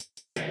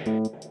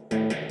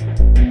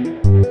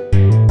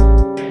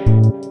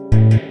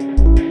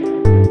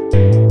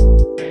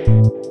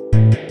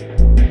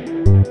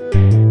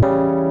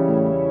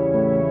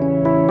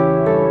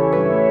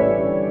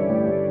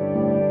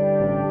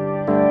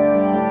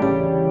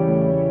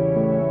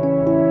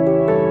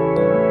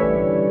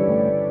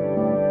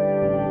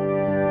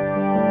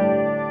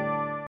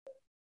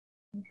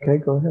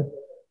Okay, go ahead.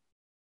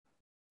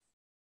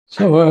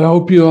 So I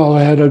hope you all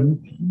had a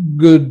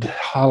good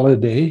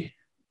holiday.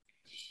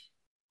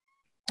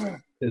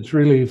 It's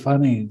really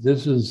funny.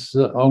 This is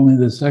only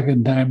the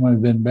second time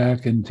I've been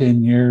back in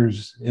 10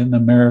 years in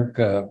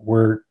America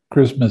where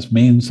Christmas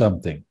means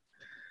something.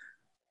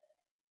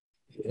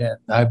 And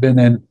I've been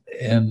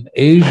in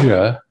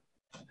Asia,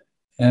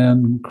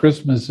 and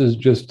Christmas is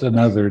just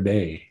another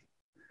day.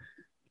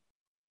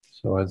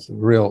 So it's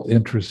real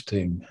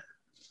interesting.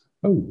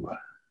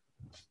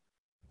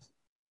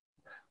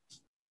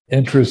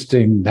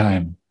 Interesting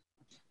time.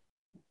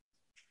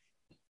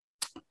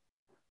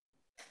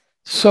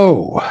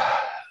 So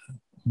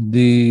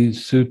the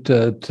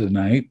sutta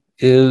tonight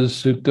is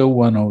Sutta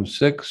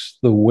 106,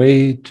 The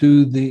Way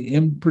to the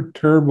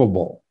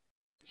Imperturbable.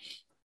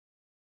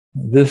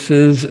 This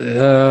is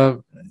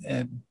a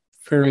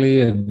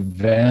fairly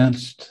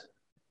advanced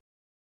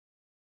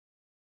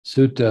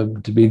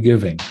sutta to be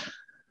giving.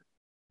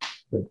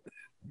 But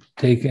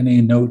take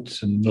any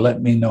notes and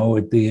let me know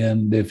at the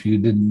end if you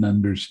didn't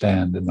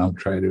understand, and I'll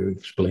try to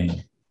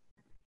explain.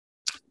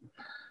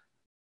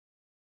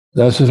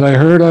 Thus, as I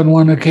heard on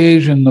one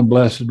occasion, the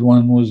Blessed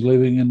One was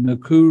living in the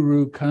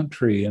Kuru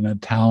country in a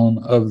town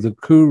of the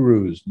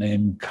Kurus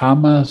named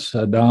Kama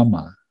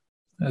Sadama.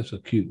 That's a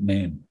cute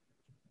name.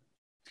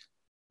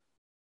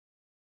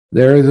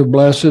 There the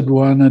Blessed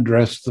One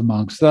addressed the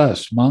monks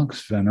thus.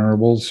 Monks,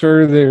 venerable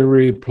sir, they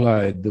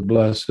replied. The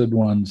Blessed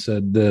One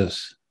said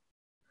this.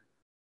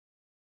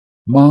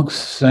 Monks,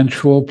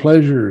 sensual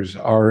pleasures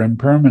are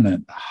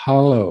impermanent,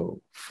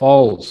 hollow,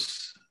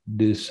 false,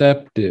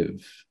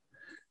 deceptive.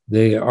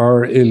 They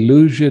are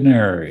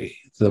illusionary,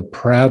 the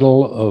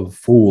prattle of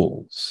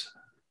fools.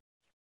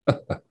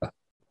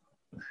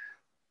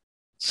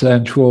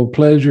 Sensual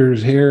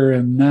pleasures here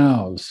and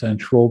now,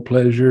 sensual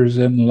pleasures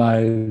in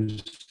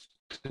lives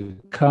to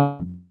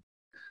come.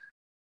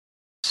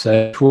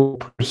 Sensual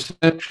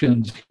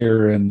perceptions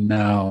here and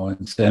now,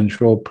 and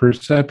sensual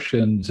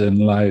perceptions in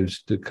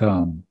lives to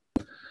come.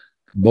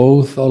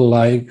 Both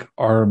alike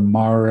are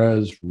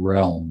Mara's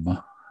realm,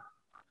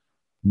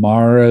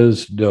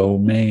 Mara's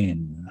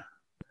domain,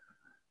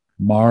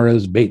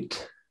 Mara's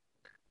bait,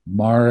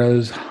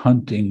 Mara's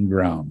hunting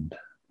ground.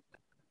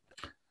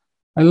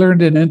 I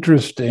learned an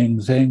interesting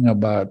thing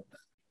about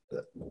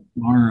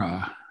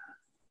Mara.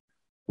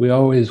 We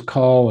always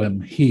call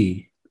him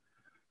he,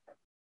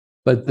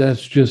 but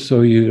that's just so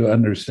you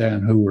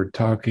understand who we're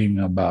talking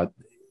about.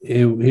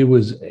 He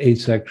was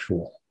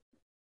asexual.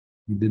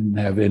 He didn't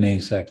have any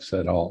sex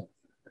at all.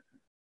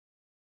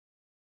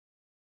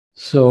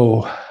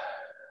 So,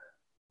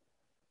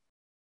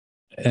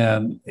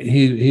 and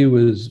he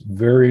was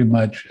very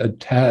much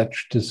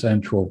attached to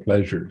sensual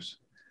pleasures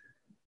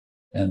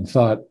and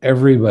thought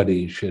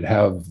everybody should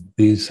have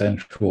these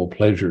sensual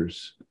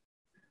pleasures.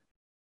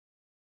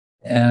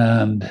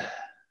 And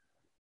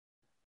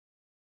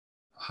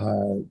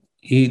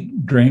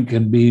eat, drink,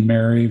 and be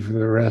merry for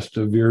the rest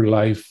of your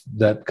life.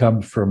 That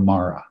comes from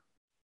Mara.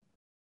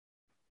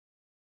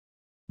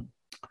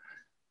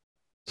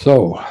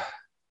 So,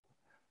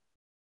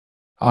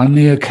 on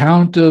the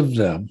account of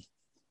them,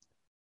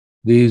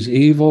 these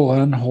evil,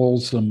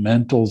 unwholesome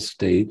mental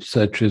states,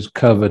 such as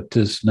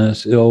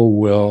covetousness, ill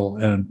will,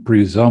 and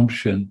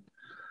presumption,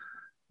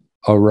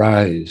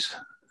 arise,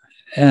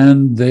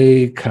 and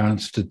they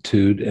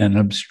constitute an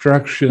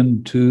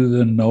obstruction to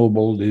the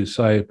noble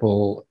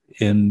disciple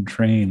in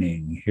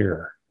training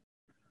here.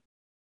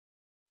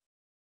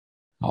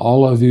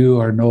 All of you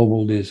are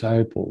noble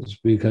disciples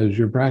because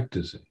you're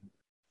practicing.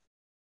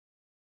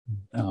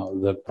 Now,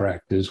 the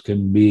practice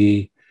can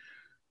be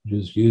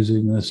just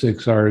using the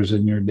 6 hours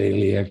in your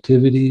daily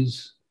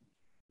activities,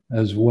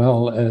 as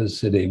well as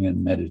sitting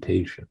in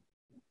meditation.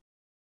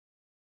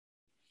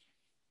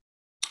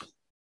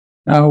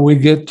 Now we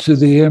get to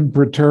the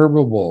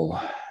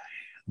imperturbable.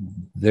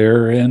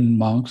 Therein,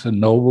 monks, a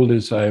noble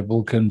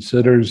disciple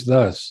considers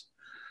thus: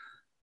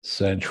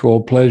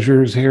 sensual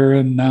pleasures here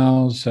and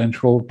now,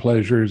 sensual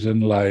pleasures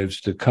in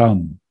lives to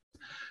come,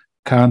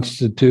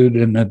 constitute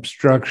an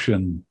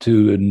obstruction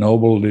to a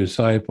noble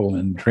disciple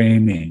in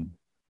training.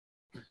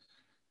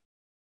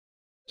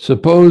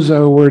 Suppose I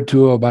were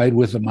to abide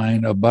with a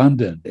mind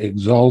abundant,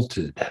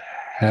 exalted,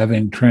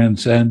 having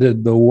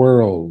transcended the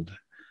world,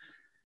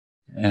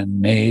 and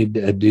made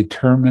a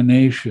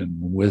determination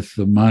with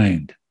the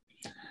mind.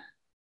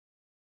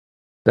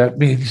 That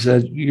means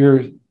that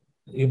you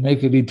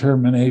make a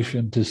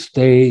determination to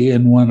stay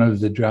in one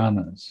of the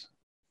jhanas.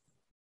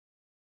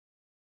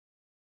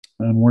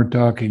 And we're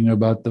talking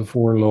about the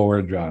 4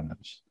 lower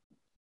jhanas.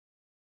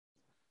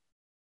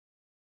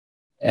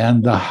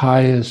 And the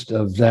highest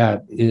of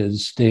that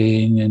is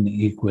staying in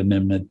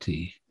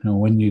equanimity. Now,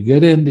 when you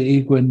get into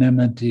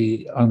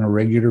equanimity on a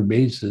regular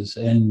basis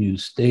and you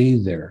stay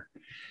there,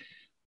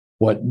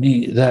 what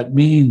that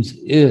means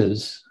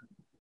is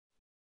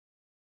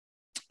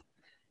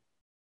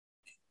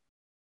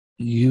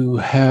you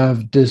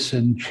have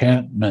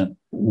disenchantment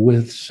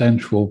with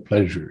sensual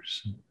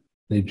pleasures.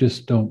 They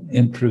just don't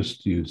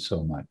interest you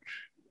so much.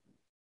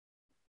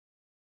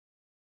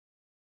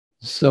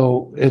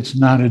 So it's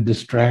not a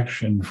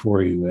distraction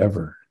for you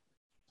ever.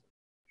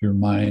 Your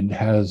mind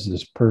has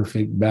this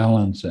perfect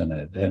balance in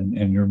it,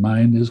 and your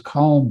mind is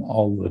calm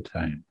all the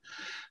time.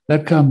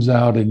 That comes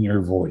out in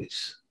your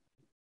voice.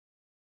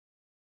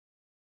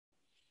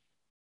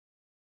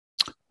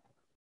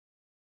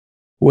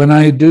 When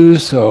I do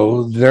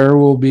so, there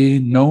will be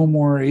no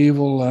more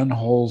evil,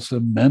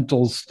 unwholesome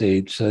mental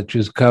states such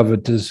as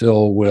covetous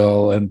ill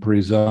will and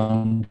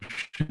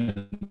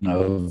presumption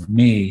of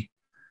me,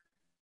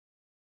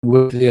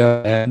 with the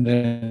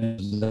abandon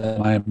that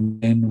my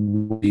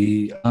mind will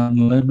be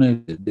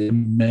unlimited,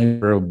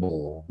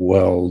 immeasurable,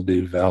 well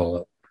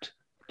developed.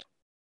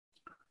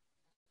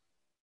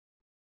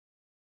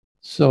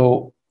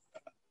 So,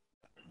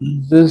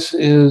 this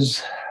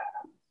is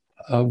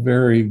a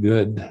very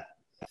good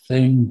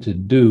thing to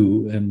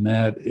do, and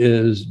that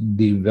is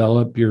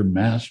develop your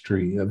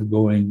mastery of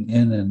going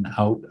in and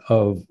out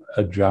of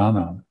a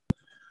jhana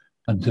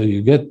until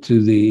you get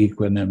to the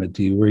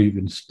equanimity where you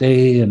can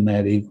stay in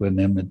that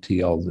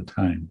equanimity all the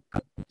time.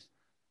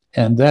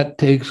 And that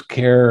takes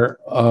care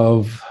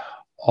of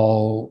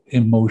all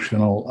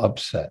emotional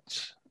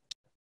upsets.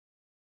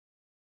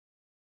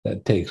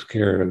 That takes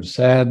care of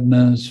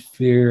sadness,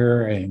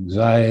 fear,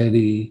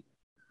 anxiety,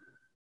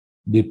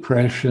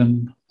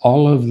 depression.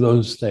 All of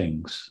those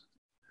things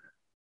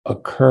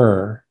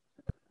occur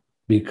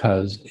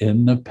because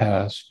in the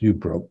past you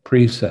broke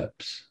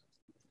precepts.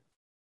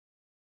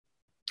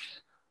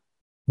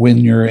 When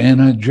you're in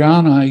a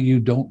jhana, you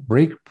don't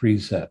break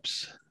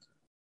precepts.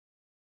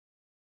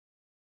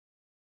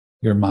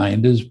 Your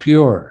mind is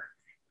pure.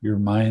 Your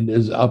mind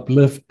is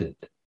uplifted.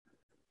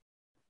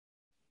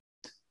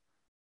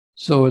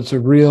 So it's a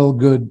real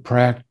good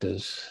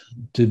practice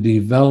to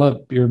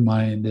develop your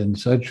mind in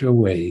such a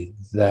way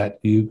that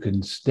you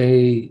can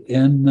stay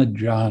in the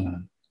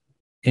jhana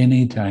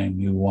anytime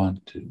you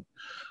want to.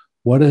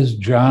 What does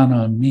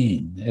jhana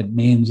mean? It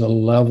means a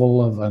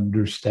level of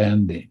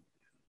understanding.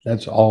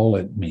 That's all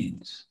it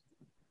means.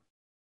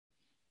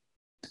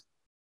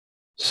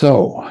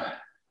 So,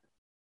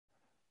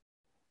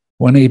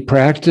 when he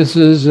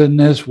practices in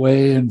this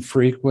way and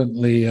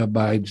frequently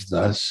abides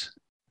thus,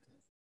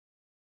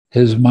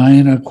 his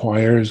mind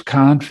acquires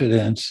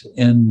confidence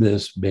in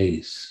this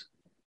base.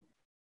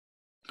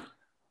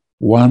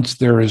 Once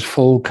there is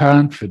full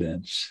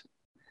confidence,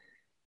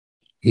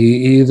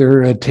 he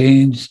either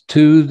attains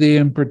to the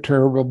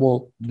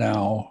imperturbable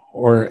now,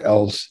 or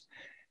else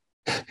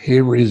he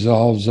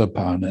resolves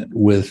upon it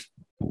with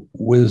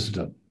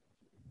wisdom.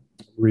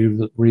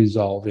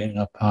 Resolving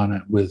upon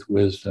it with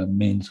wisdom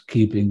means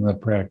keeping the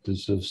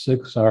practice of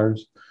 6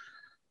 Rs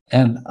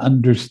and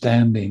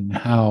understanding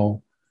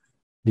how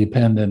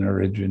dependent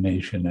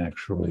origination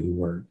actually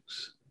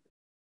works.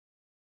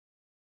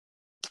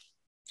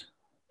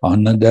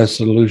 On the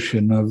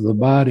dissolution of the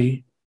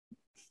body,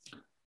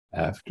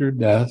 after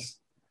death,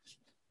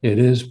 it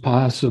is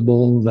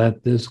possible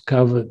that this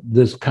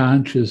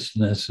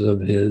consciousness of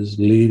his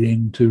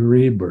leading to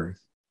rebirth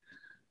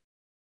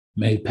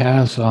may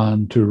pass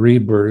on to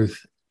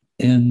rebirth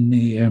in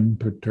the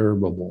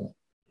imperturbable.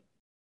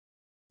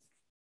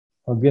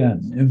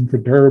 Again,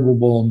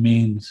 imperturbable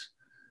means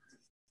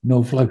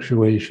no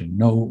fluctuation,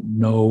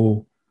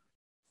 no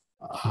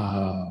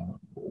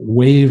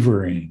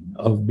wavering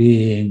of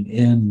being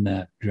in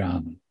that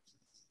jhana.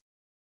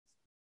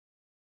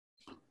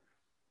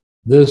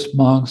 This,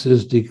 monks,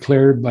 is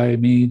declared by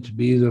me to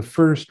be the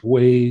first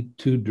way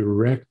to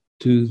direct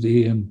to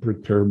the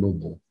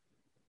imperturbable.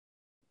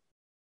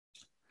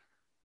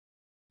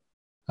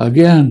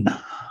 Again,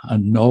 a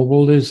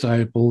noble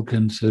disciple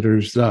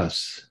considers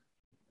thus: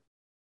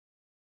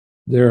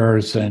 there are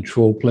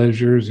sensual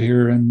pleasures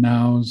here and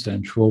now,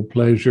 sensual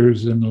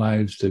pleasures in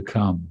lives to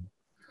come,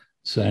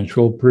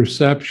 sensual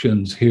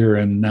perceptions here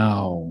and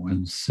now,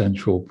 and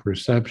sensual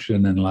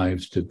perception in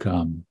lives to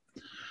come.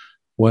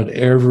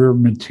 Whatever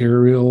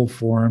material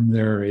form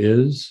there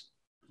is,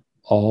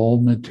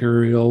 all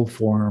material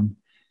form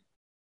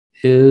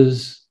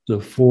is the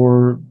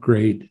 4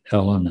 great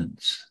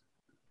elements.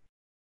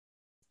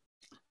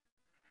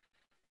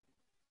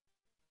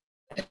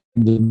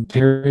 The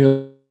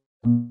material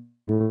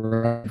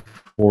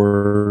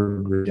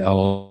 4 great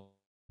elements.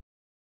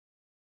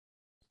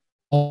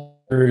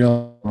 All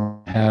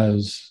material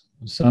has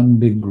some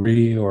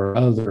degree or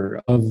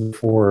other of the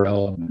 4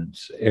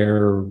 elements: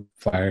 air,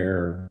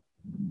 fire,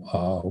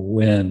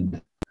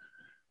 wind,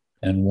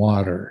 and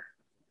water.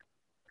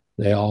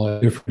 They all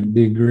have different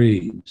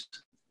degrees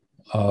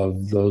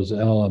of those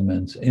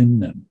elements in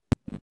them.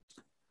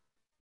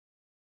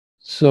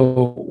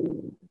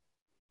 So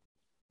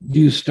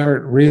you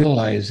start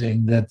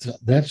realizing that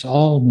that's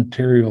all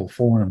material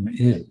form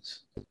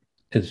is.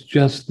 It's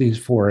just these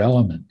 4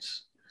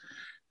 elements.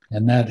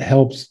 And that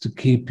helps to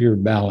keep your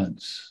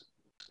balance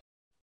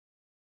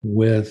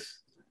with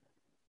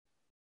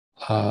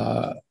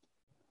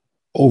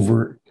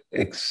over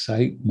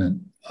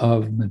excitement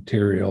of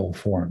material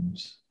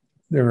forms.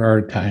 There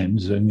are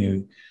times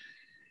when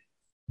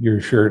your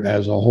shirt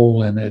has a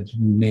hole in it,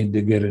 you need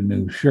to get a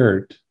new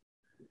shirt.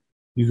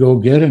 You go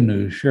get a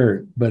new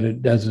shirt, but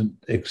it doesn't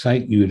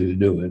excite you to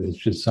do it. It's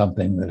just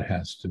something that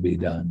has to be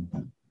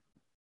done.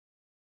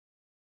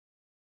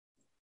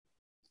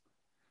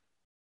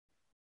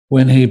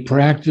 When he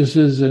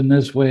practices in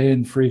this way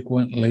and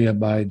frequently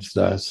abides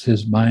thus,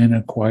 his mind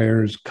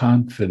acquires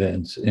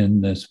confidence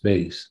in this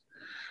base.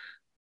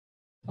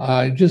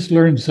 I just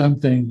learned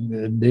something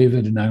that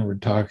David and I were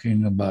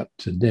talking about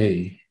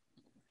today.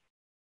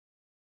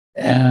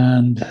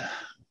 And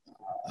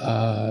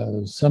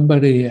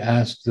somebody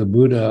asked the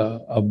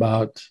Buddha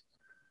about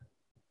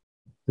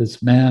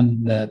this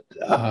man that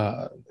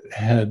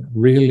had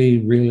really,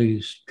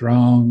 really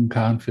strong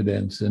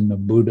confidence in the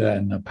Buddha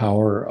and the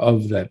power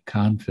of that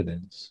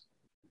confidence.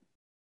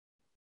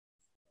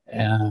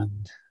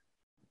 And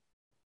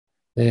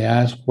they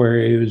asked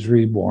where he was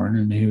reborn,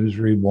 and he was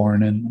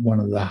reborn in one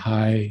of the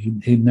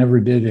he never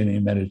did any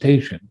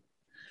meditation,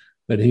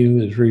 but he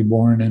was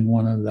reborn in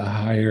one of the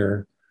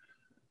higher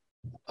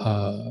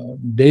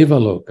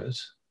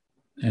Devalokas.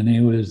 And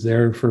he was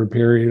there for a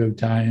period of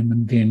time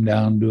and came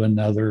down to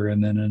another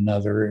and then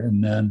another.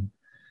 And then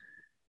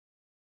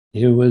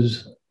he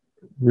was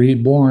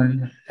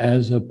reborn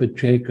as a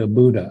Pacceka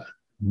Buddha,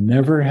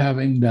 never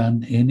having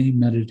done any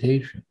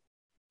meditation.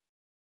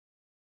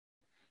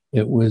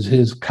 It was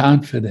his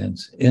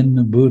confidence in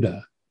the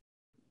Buddha.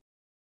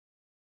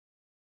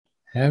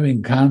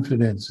 Having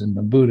confidence in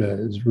the Buddha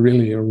is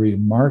really a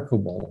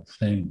remarkable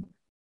thing.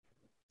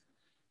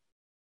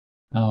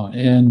 Now,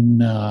 in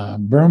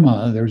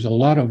Burma, there's a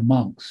lot of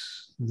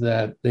monks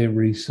that they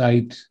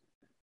recite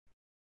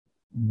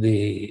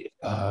the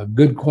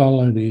good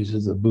qualities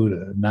of the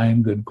Buddha,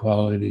 9 good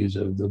qualities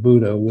of the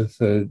Buddha with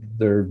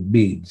their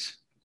beads.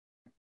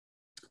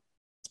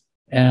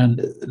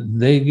 And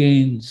they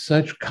gain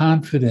such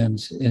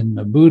confidence in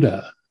the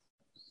Buddha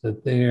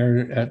that they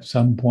are at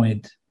some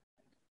point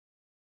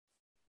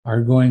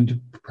are going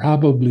to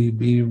probably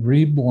be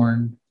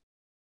reborn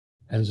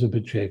as a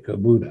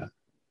Pacceka Buddha.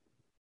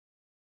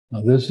 Now,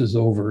 this is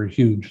over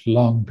huge,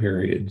 long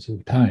periods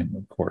of time,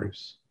 of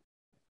course.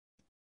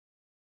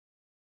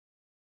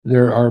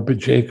 There are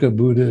Pacceka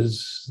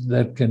Buddhas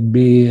that can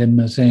be in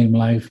the same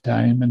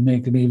lifetime and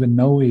they can even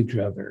know each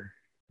other.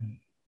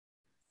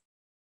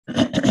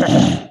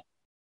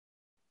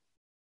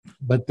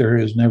 But there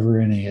is never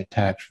any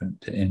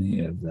attachment to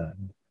any of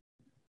them.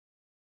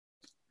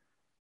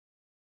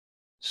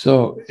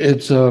 So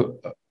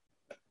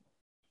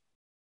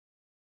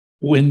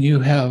when you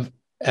have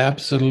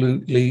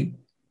absolutely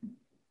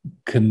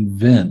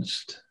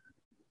convinced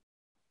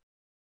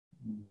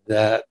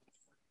that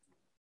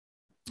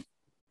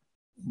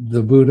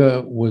the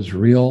Buddha was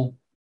real,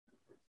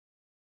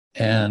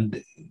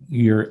 and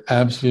you're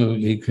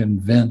absolutely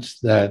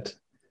convinced that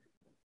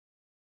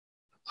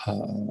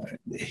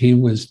he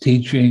was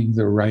teaching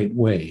the right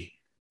way,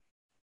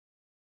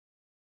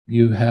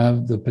 you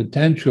have the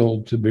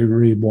potential to be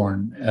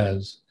reborn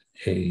as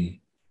a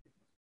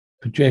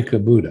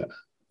Pacceka Buddha.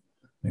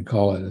 They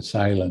call it a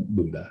silent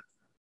Buddha.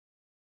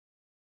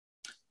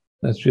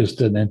 That's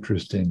just an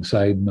interesting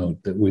side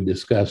note that we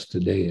discussed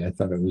today. I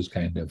thought it was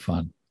kind of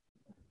fun.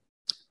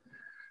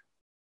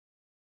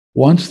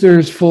 Once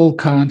there's full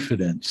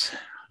confidence,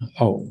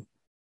 for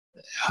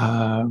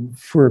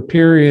a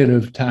period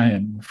of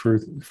time,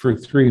 for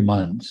 3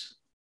 months,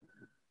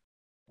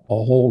 a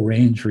whole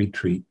range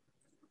retreat,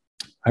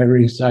 I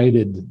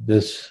recited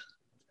this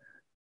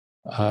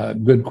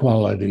good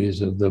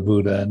qualities of the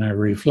Buddha, and I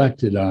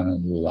reflected on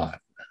it a lot.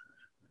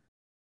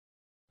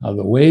 Now,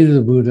 the way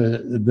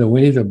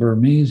the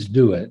Burmese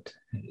do it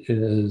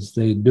is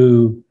they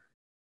do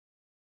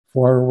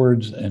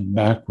forwards and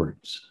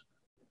backwards.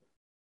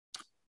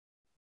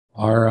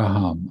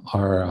 Araham,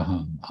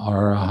 Araham,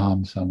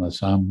 Araham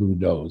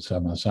Samasambuddho,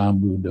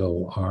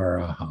 Samasambuddho,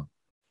 Araham,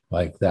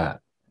 like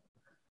that.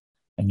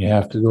 And you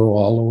have to go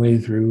all the way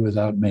through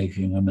without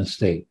making a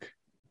mistake.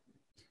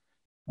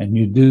 And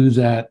you do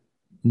that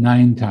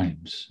 9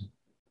 times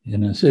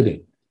in a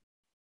sitting.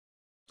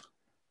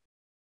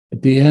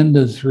 At the end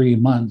of 3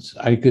 months,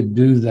 I could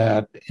do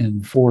that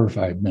in 4 or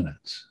 5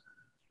 minutes.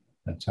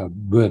 That's how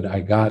good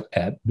I got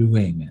at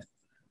doing it.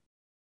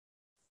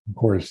 Of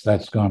course,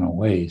 that's gone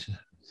away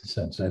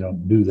since I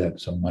don't do that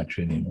so much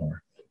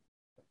anymore.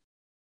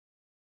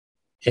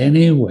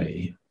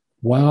 Anyway,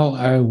 while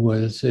I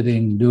was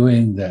sitting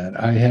doing that,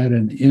 I had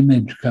an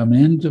image come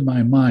into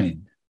my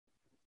mind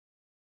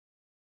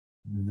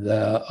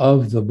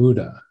of the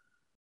Buddha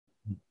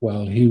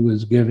while he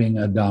was giving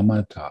a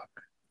Dhamma talk.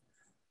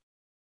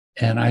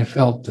 And I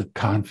felt the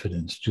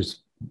confidence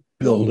just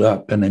build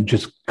up, and it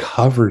just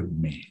covered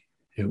me.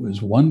 It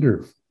was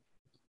wonderful.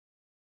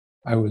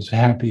 I was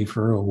happy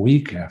for a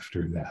week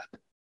after that.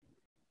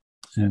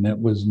 And it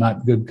was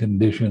not good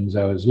conditions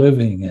I was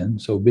living in,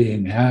 so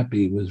being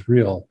happy was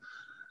real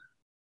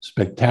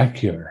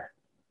spectacular.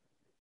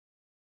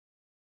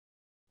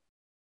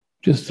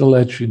 Just to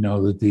let you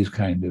know that these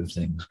kind of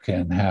things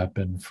can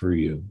happen for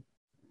you,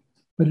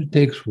 but it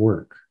takes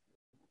work.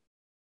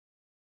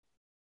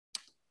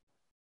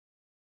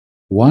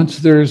 Once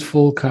there's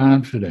full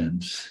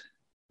confidence,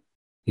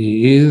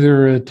 He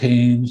either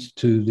attains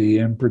to the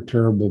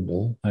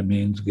imperturbable, that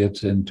means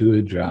gets into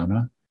a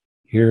jhana,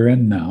 here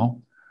and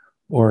now,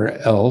 or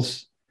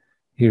else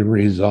he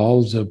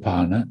resolves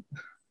upon it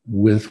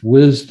with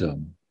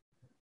wisdom.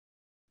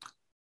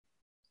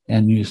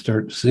 And you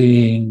start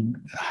seeing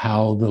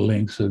how the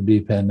links of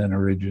dependent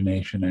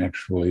origination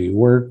actually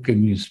work,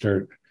 and you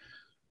start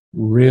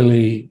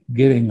really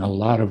getting a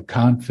lot of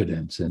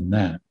confidence in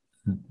that.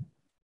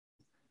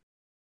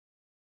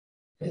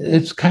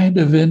 It's kind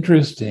of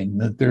interesting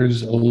that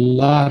there's a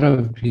lot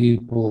of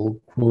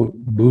people, quote,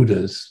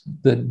 Buddhists,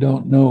 that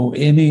don't know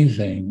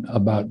anything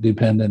about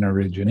dependent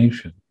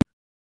origination.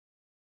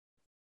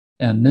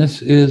 And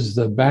this is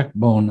the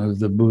backbone of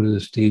the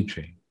Buddhist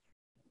teaching.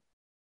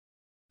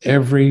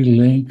 Every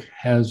link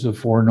has the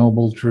Four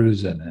Noble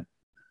Truths in it.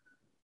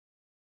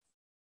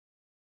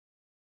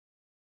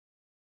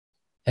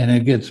 And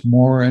it gets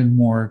more and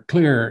more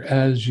clear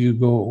as you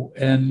go,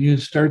 and you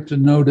start to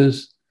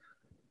notice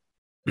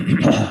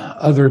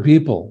other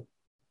people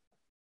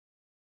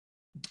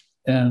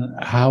and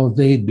how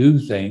they do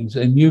things,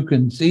 and you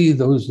can see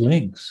those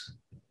links.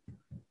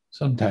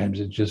 Sometimes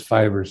it's just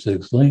 5 or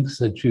 6 links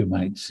that you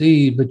might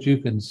see, but you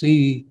can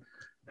see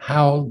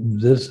how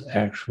this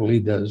actually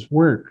does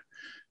work.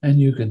 And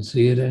you can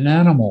see it in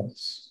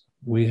animals.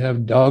 We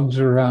have dogs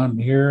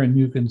around here, and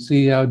you can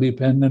see how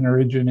dependent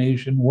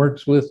origination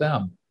works with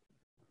them,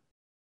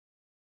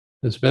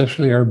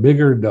 especially our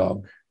bigger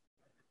dog.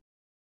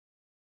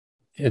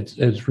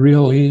 It's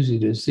real easy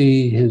to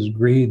see his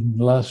greed and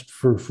lust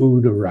for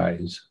food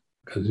arise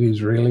because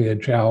he's really a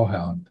chow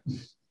hound.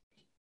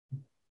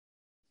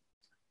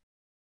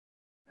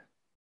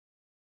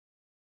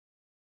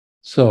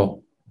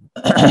 So,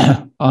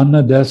 on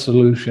the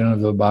dissolution of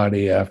the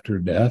body after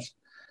death,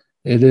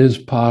 it is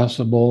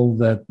possible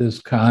that this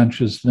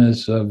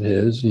consciousness of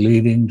his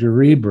leading to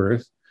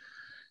rebirth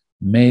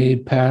may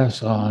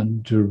pass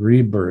on to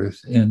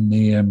rebirth in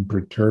the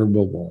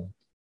imperturbable.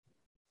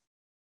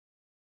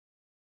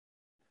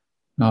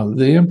 Now,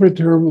 the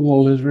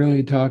imperturbable is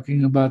really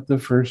talking about the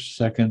first,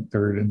 second,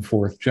 third, and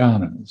fourth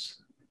jhanas.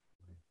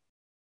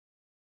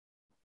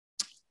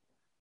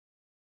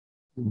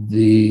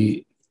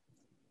 The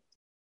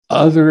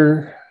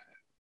other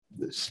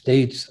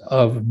states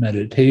of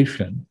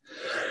meditation,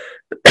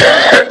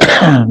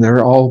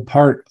 they're all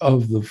part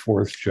of the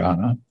fourth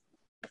jhana.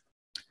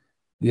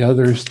 The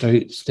other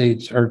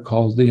states are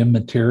called the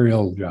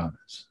immaterial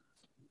jhanas.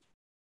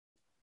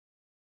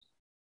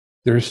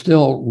 There's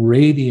still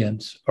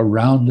radiance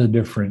around the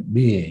different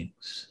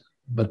beings,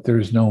 but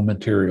there's no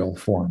material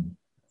form.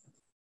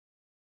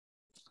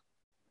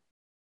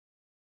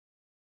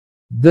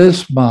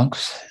 This,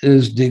 monks,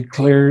 is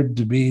declared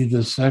to be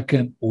the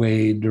second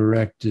way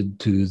directed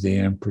to the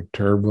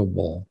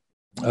imperturbable.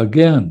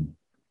 Again,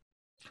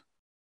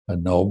 a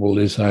noble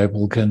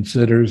disciple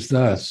considers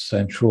thus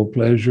sensual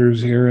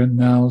pleasures here and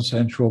now,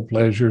 sensual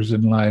pleasures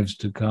in lives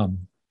to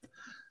come.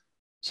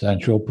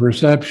 Sensual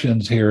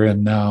perceptions here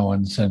and now,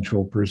 and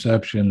sensual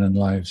perception in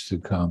lives to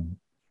come.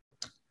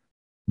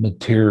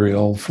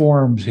 Material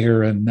forms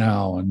here and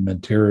now, and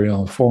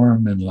material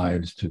form in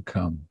lives to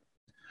come.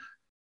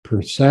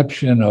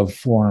 Perception of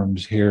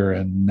forms here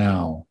and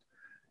now,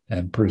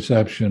 and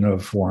perception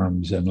of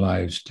forms in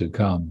lives to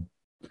come.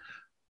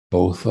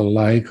 Both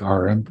alike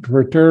are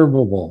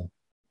imperturbable,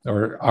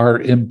 or are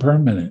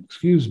impermanent,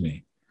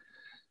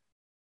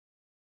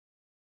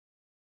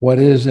 What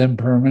is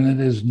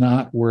impermanent is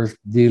not worth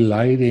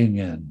delighting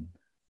in,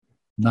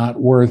 not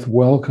worth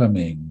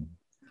welcoming,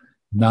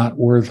 not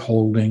worth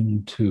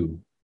holding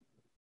to.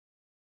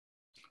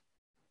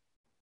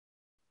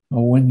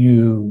 When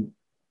you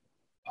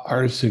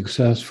are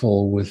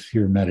successful with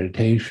your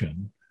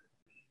meditation,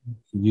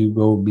 you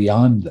go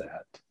beyond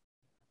that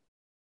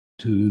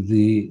to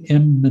the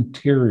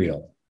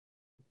immaterial.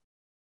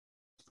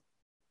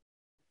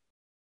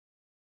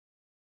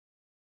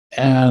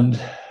 And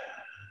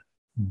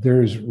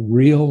there's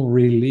real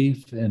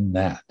relief in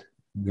that.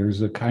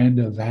 There's a kind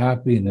of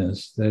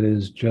happiness that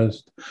is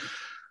just,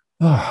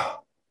 no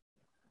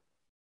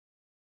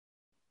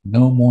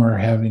more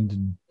having to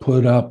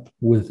put up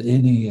with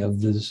any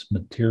of this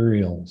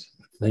material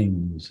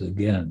things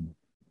again.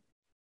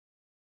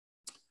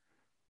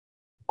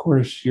 Of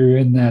course, you're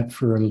in that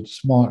for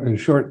a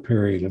short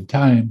period of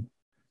time.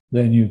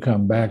 Then you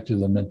come back to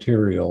the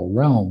material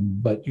realm,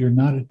 but you're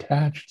not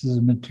attached to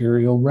the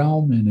material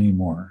realm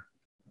anymore.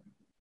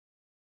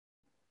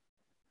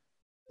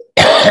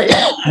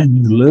 And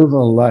you live a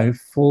life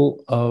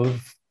full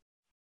of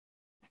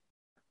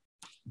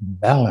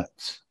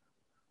balance.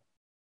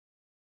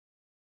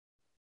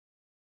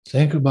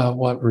 Think about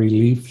what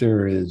relief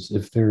there is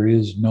if there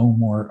is no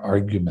more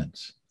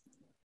arguments,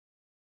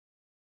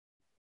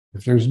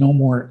 if there's no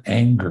more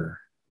anger.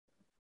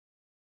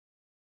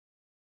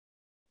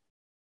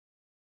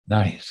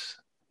 Nice.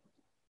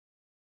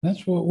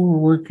 That's what we're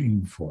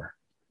working for.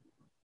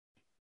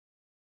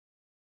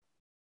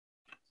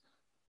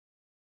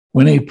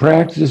 When he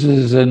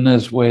practices in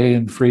this way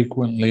and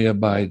frequently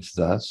abides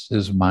thus,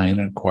 his mind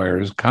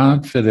acquires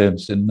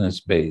confidence in this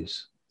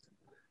base.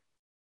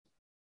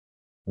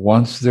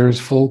 Once there's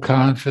full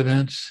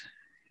confidence,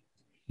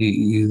 he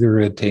either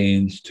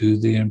attains to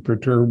the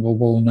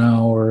imperturbable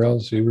now or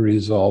else he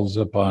resolves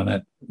upon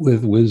it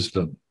with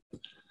wisdom.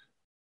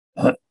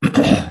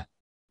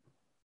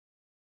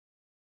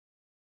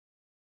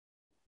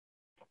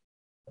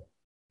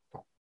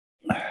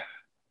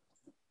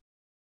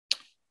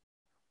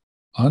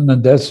 On the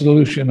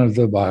dissolution of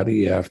the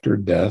body after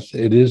death,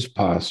 it is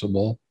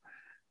possible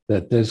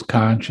that this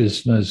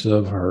consciousness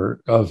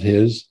of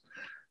his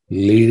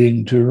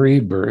leading to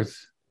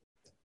rebirth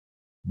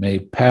may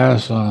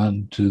pass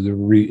on to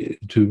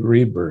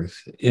rebirth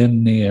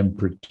in the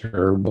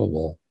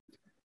imperturbable.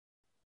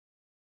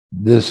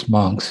 This,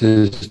 monks,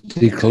 is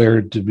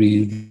declared to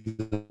be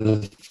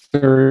the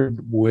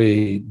third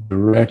way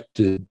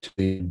directed to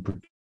the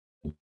imperturbable.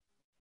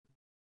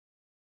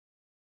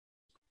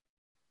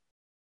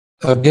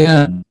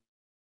 Again,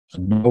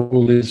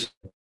 Noblesse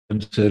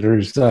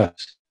considers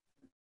thus: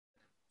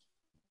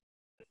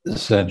 the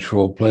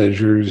sensual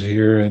pleasures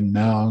here and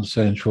now,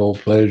 sensual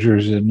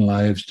pleasures in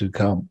lives to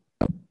come,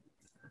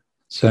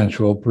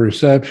 sensual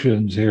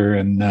perceptions here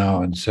and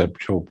now, and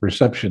sensual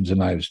perceptions in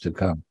lives to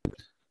come,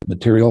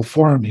 material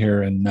form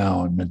here and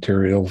now, and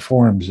material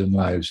forms in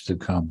lives to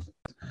come,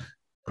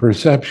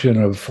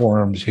 perception of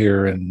forms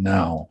here and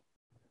now,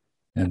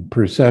 and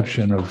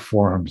perception of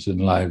forms in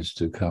lives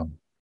to come.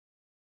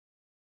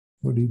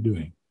 What are you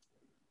doing?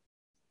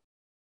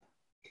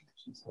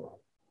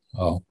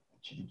 Oh.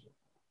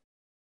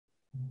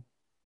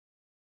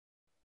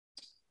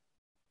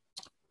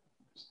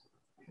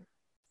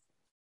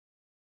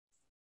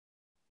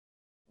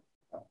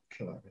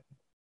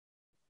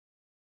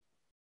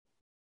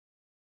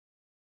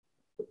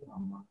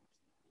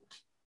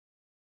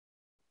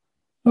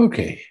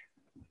 Okay.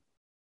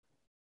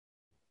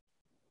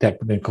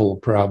 Technical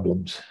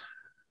problems.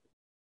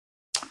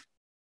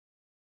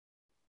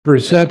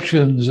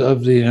 Perceptions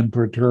of the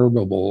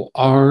imperturbable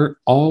are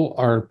all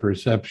our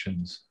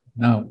perceptions.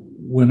 Now,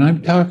 when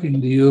I'm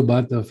talking to you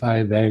about the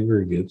five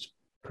aggregates,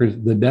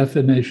 the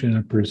definition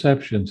of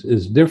perceptions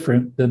is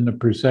different than the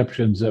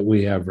perceptions that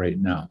we have right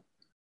now.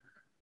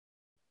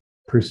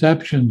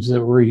 Perceptions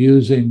that we're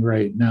using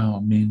right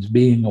now means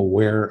being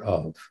aware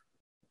of.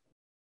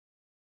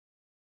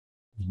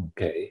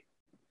 Okay.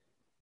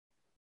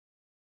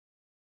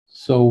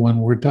 So when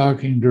we're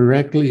talking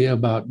directly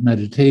about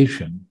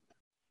meditation,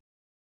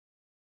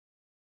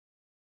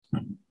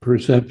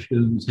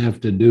 perceptions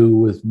have to do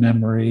with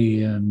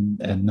memory and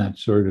that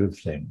sort of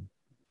thing.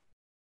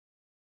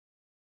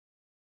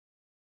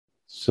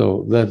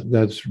 So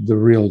that's the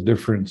real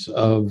difference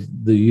of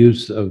the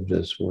use of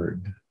this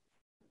word.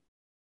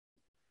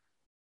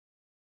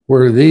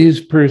 Where these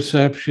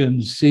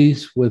perceptions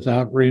cease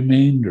without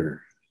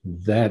remainder,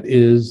 that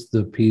is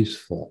the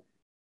peaceful.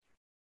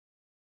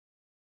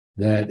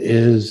 That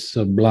is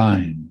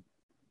sublime,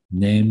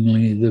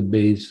 namely the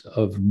base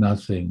of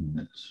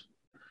nothingness.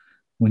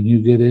 When you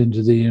get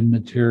into the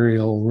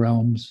immaterial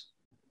realms,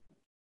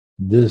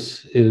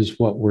 this is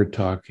what we're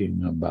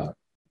talking about.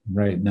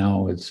 Right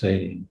now it's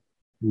saying,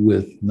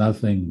 with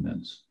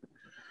nothingness.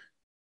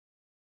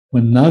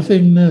 When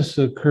nothingness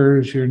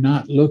occurs, you're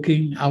not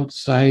looking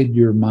outside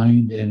your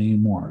mind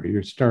anymore.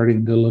 You're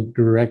starting to look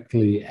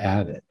directly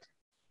at it.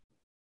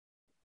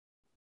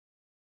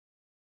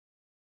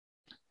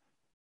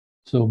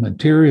 So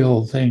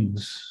material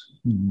things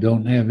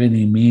don't have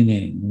any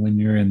meaning when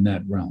you're in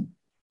that realm.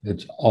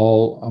 It's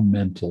all a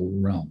mental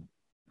realm.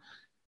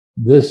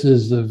 This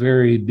is the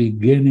very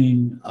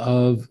beginning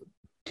of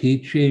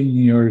teaching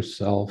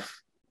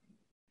yourself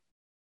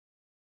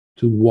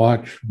to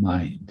watch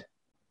mind.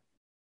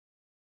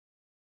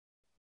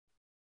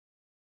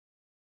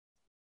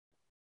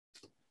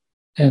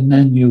 And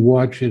then you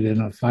watch it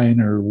in a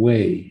finer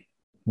way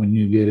when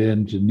you get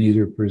into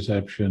neither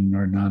perception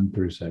nor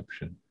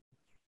non-perception.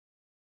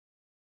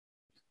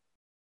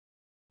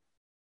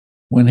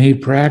 When he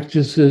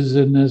practices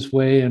in this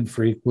way and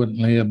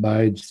frequently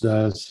abides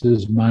thus,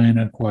 his mind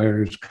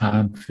acquires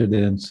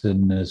confidence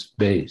in this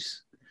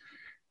base.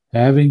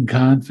 Having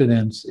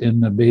confidence in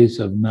the base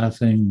of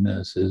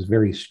nothingness is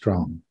very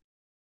strong.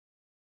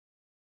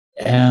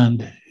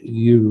 And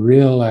you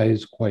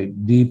realize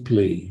quite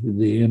deeply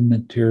the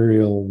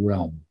immaterial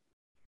realm.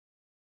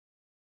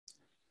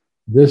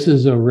 This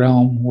is a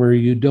realm where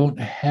you don't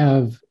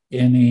have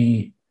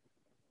any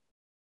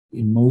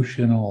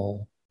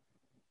emotional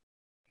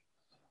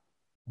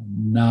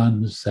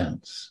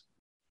nonsense.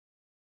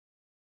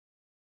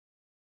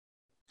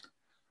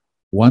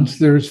 Once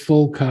there's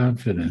full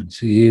confidence,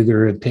 he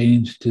either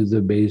attains to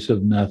the base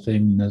of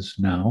nothingness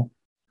now.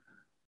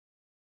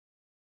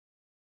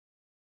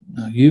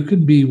 Now, you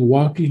can be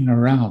walking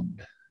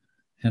around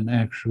and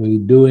actually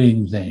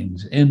doing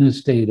things in a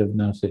state of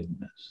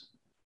nothingness.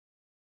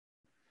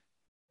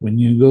 When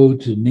you go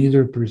to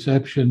neither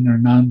perception nor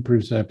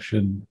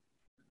non-perception,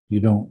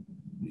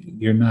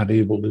 you're not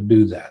able to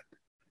do that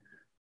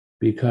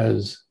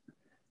because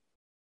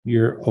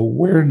your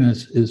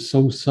awareness is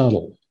so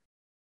subtle.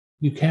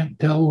 You can't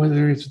tell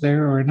whether it's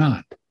there or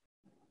not.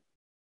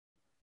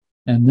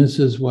 And this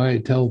is why I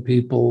tell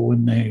people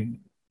when they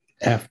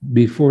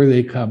before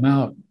they come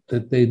out,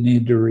 that they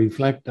need to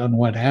reflect on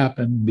what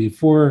happened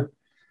before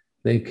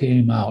they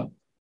came out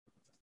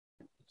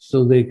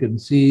so they can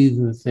see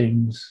the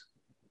things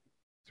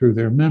through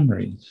their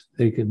memories.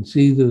 They can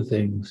see the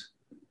things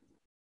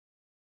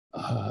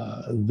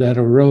that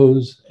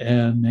arose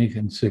and they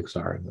can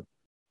 6R them.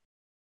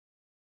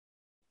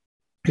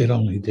 It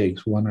only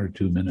takes 1 or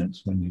 2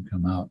 minutes when you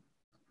come out.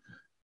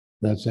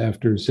 That's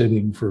after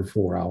sitting for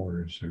 4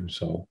 hours or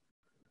so,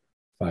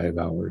 5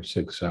 hours,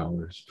 6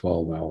 hours,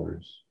 12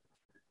 hours,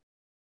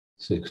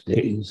 6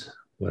 days,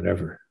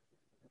 whatever.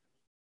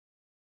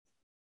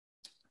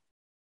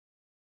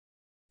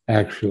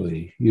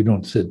 Actually, you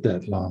don't sit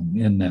that long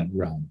in that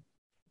realm,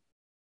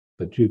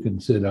 but you can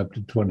sit up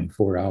to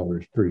 24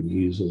 hours pretty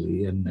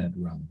easily in that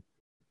realm.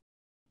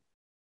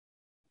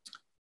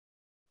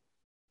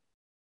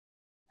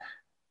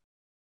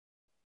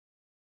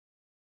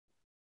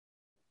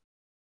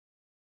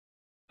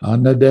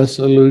 On the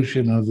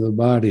dissolution of the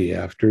body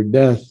after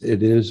death,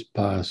 it is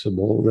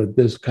possible that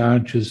this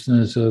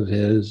consciousness of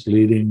his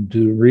leading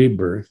to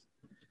rebirth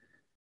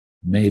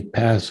may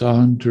pass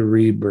on to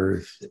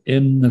rebirth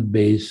in the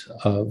base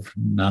of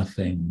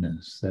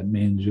nothingness. That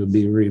means you'll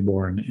be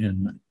reborn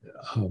in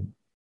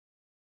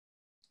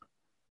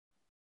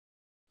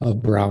a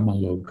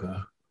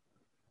Brahmaloka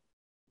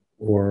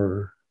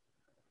or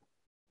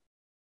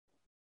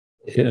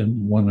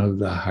in one of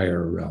the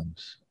higher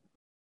realms.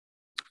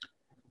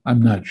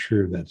 I'm not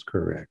sure that's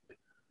correct.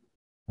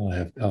 I'll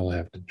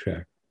have to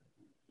check.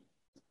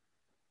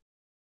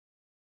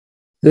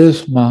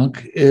 This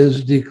monk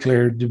is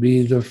declared to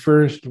be the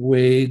first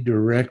way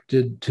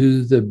directed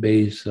to the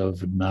base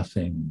of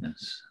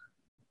nothingness.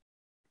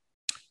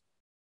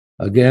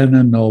 Again,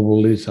 a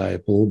noble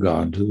disciple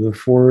gone to the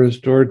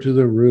forest or to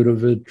the root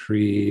of a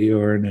tree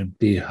or an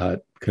empty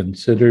hut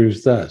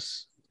considers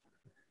thus: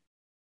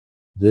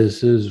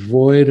 this is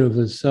void of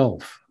a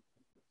self,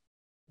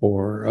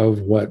 or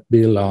of what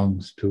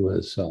belongs to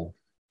a self.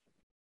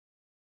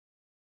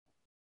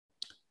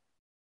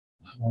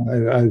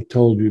 I've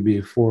told you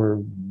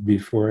before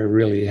I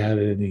really had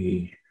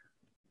any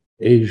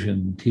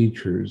Asian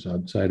teachers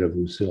outside of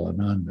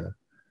Usilananda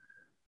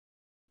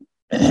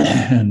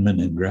and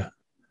Manindra,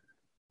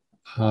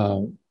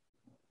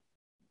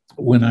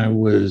 when I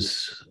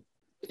was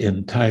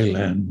in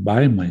Thailand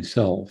by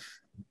myself,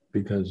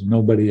 because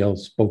nobody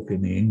else spoke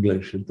any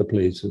English at the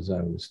places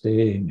I was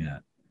staying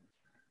at,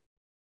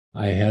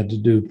 I had to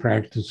do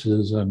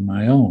practices on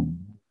my own.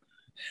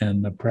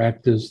 And the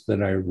practice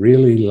that I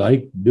really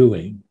liked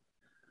doing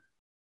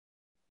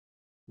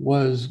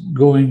was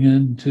going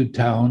into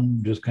town,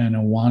 just kind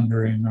of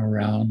wandering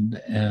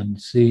around and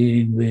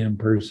seeing the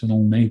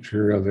impersonal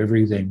nature of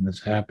everything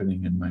that's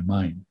happening in my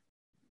mind.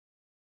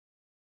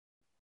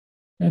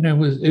 And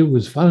it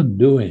was fun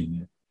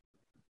doing it,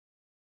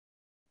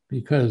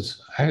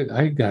 because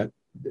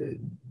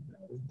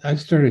I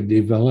started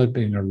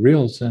developing a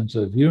real sense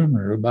of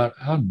humor about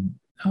how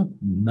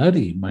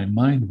nutty my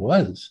mind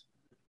was.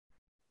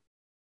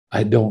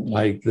 I don't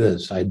like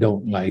this. I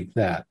don't like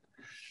that.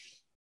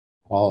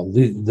 Oh,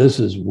 this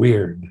is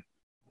weird.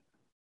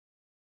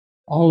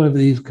 All of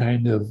these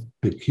kind of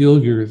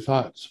peculiar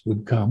thoughts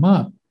would come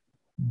up.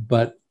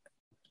 But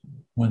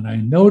when I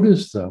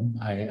noticed them,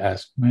 I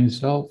asked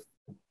myself,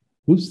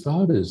 whose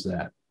thought is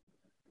that?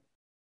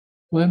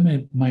 Well,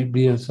 it might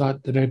be a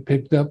thought that I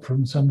picked up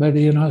from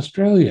somebody in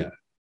Australia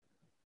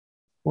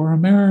or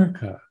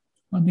America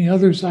on the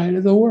other side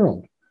of the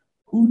world.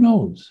 Who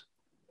knows?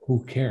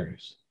 Who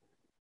cares?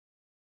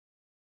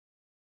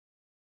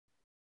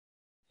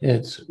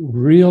 It's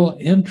real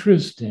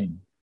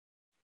interesting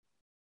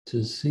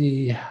to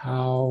see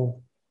how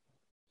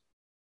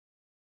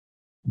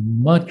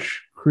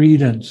much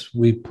credence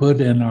we put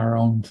in our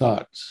own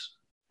thoughts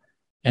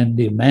and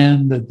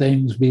demand that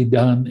things be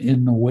done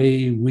in the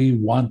way we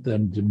want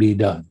them to be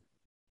done.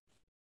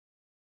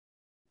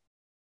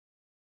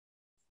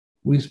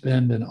 We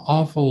spend an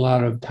awful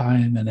lot of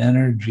time and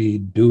energy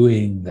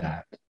doing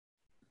that.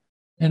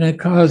 And it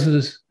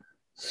causes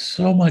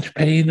so much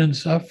pain and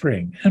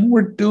suffering, and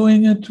we're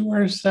doing it to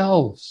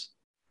ourselves.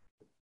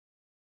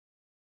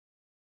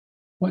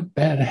 What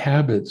bad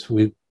habits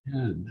we've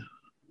had.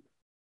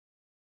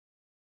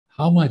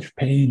 How much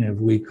pain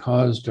have we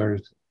caused our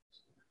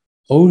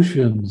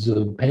oceans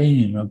of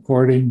pain,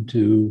 according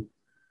to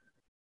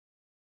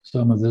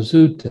some of the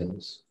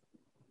suttas?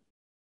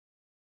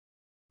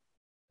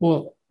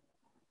 Well,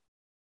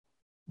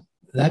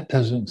 that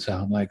doesn't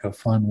sound like a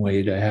fun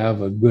way to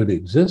have a good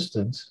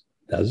existence,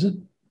 does it?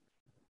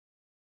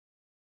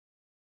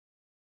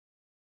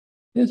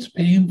 It's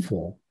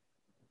painful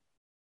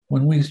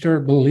when we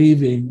start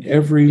believing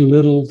every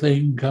little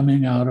thing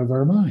coming out of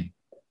our mind.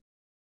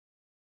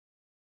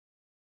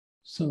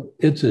 So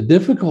it's a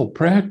difficult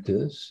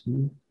practice.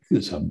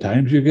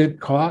 Sometimes you get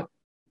caught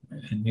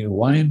and you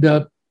wind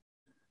up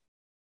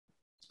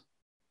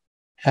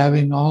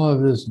having all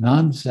of this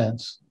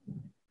nonsense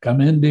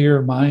come into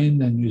your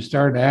mind, and you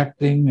start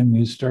acting and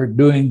you start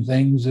doing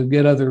things that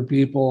get other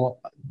people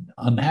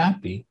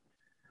unhappy.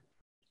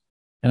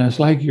 And it's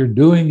like you're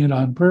doing it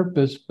on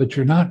purpose, but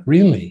you're not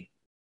really.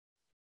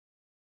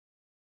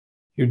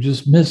 You're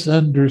just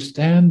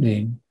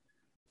misunderstanding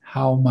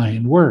how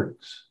mind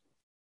works.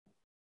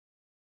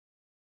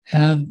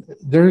 And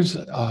there's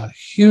a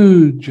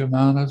huge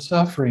amount of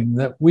suffering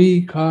that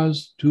we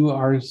cause to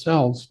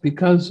ourselves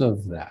because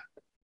of that.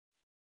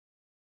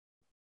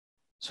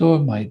 So it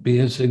might be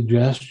a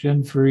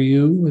suggestion for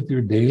you with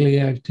your daily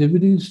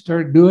activities.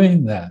 Start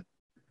doing that.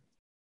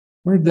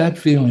 Where'd that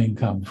feeling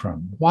come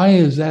from? Why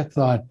is that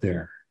thought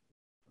there?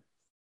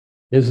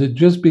 Is it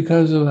just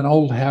because of an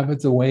old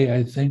habit, the way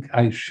I think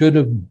I should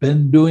have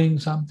been doing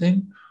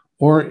something?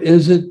 Or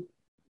is it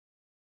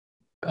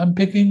I'm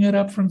picking it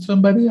up from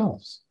somebody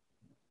else?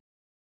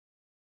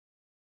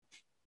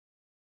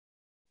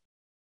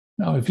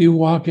 Now, if you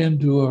walk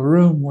into a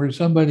room where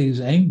somebody's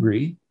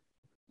angry,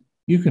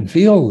 you can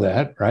feel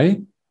that, right?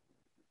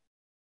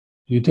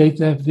 Do you take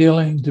that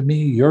feeling to be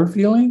your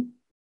feeling?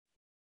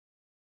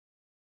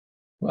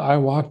 Well, I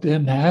walked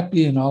in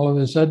happy, and all of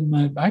a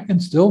sudden I can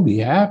still be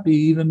happy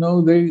even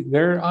though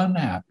they're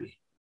unhappy.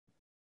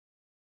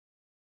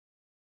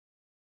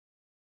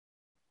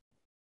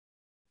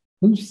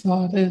 Whose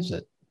thought is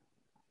it?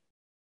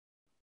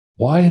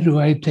 Why do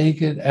I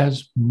take it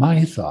as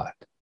my thought?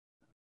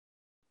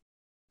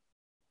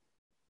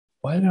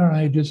 Why don't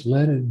I just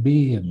let it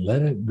be and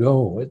let it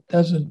go? It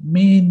doesn't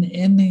mean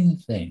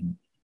anything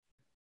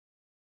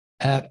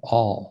at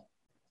all.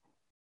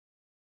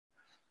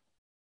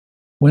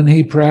 When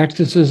he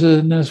practices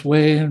in this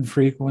way and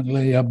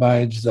frequently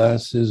abides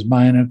thus, his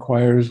mind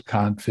acquires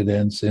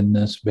confidence in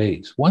this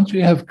base. Once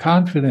you have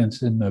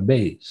confidence in the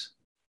base,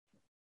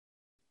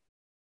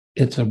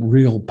 it's a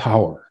real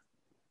power.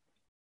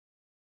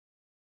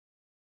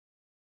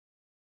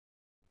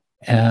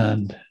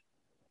 And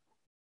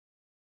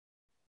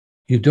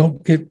you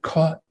don't get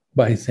caught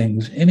by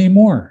things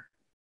anymore.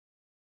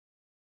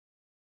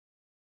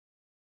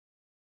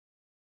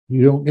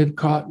 You don't get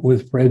caught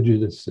with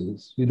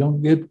prejudices. You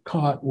don't get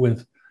caught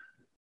with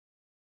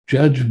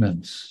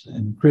judgments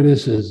and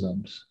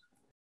criticisms.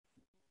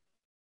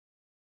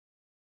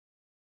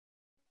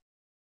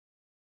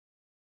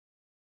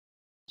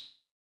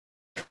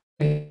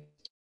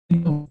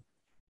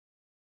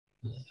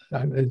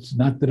 It's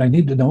not that I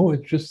need to know,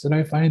 it's just that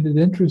I find it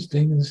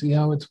interesting and see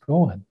how it's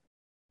going.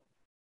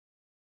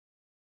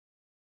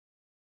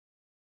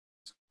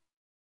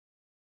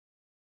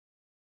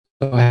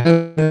 So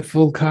having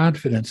full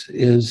confidence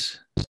is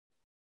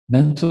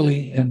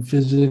mentally and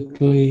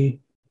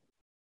physically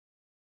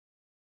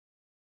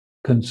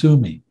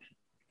consuming.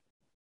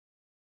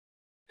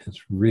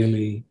 It's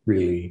really,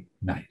 really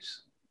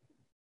nice.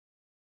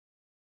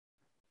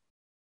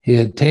 He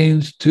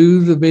attains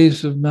to the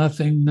base of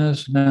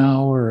nothingness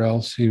now, or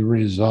else he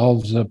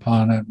resolves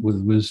upon it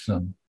with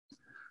wisdom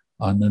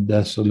on the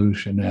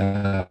dissolution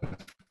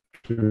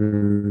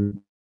after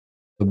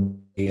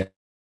the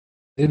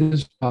it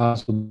is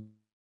possible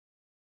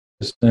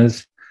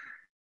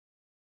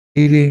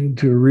leading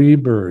to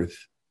rebirth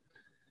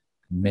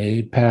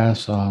may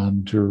pass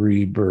on to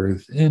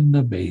rebirth in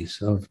the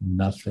base of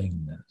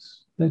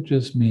nothingness. That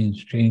just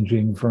means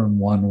changing from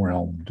one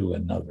realm to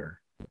another.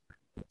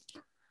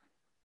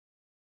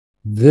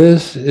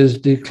 This is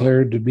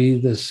declared to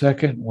be the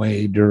second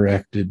way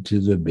directed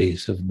to the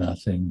base of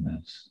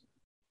nothingness.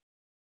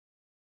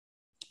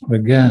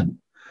 Again,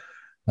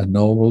 a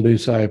noble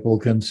disciple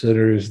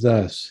considers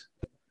thus: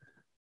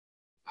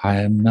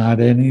 I am not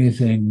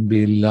anything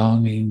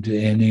belonging to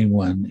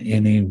anyone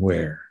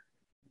anywhere.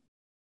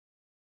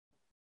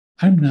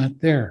 I'm not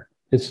there.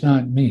 It's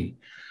not me.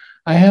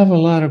 I have a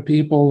lot of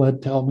people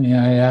that tell me,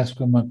 I ask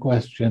them a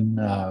question,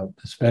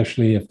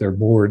 especially if they're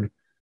bored,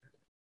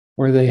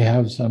 where they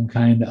have some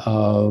kind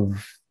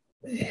of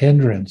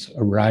hindrance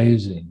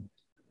arising.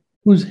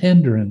 Whose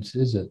hindrance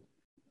is it?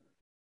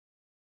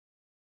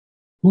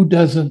 Who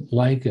doesn't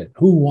like it?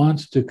 Who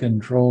wants to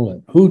control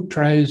it? Who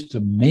tries to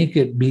make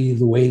it be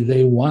the way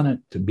they want it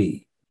to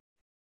be?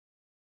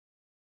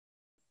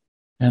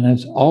 And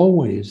it's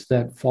always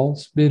that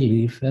false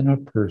belief in a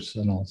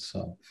personal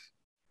self.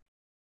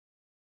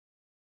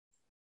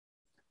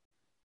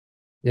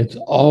 It's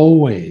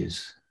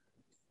always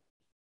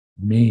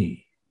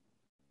me.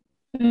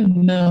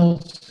 And they'll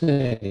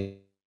say,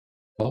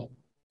 well,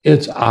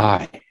 it's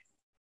I.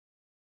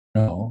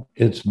 No,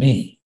 it's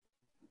me.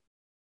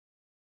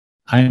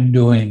 I'm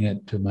doing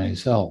it to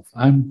myself.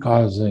 I'm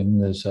causing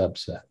this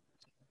upset.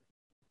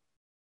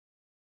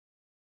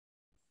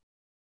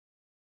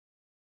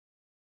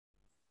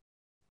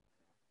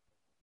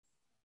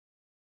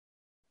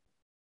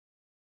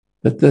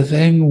 But the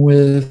thing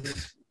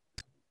with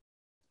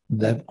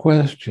that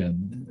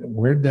question,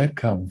 where'd that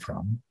come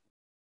from?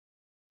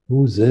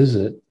 Whose is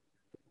it?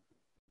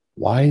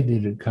 Why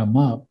did it come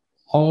up?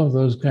 All of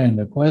those kind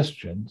of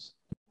questions,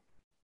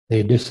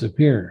 they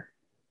disappear.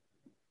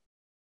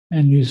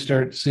 And you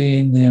start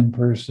seeing the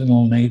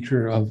impersonal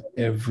nature of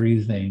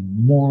everything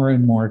more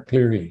and more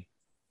clearly.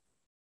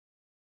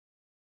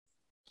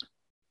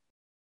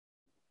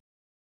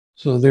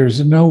 So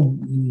there's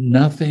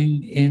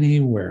nothing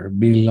anywhere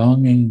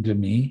belonging to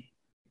me.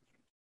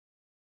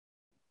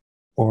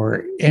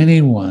 or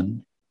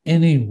anyone,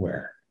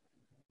 anywhere.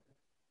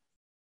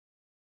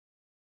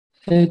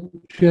 It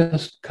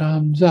just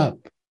comes up.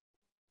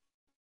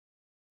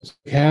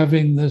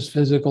 Having this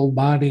physical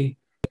body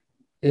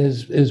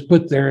is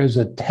put there as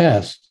a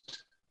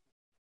test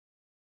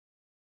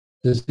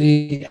to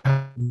see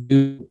how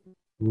you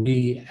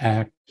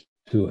react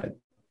to it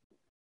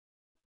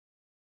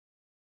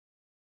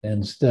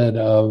instead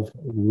of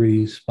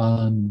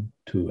respond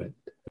to it.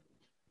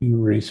 You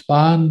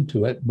respond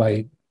to it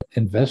by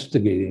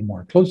investigating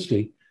more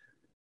closely.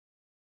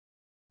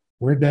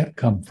 Where'd that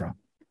come from?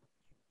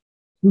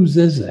 Whose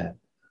is that?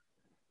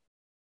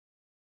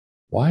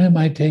 Why am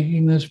I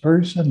taking this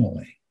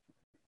personally?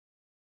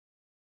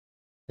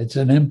 It's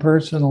an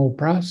impersonal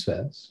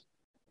process.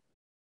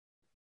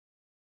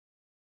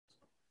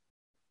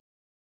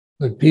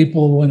 But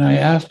people, when I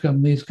ask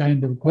them these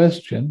kind of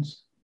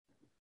questions,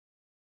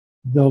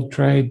 they'll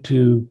try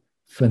to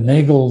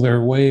finagle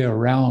their way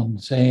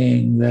around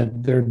saying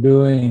that they're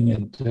doing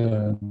it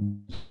to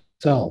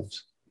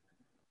themselves.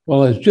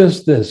 Well, it's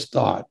just this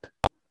thought.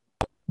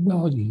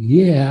 Well,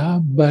 yeah,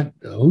 but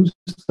whose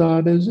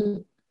thought is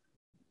it?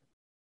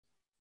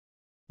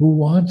 Who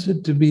wants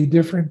it to be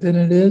different than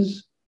it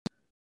is?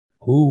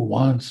 Who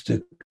wants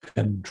to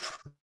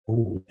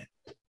control it?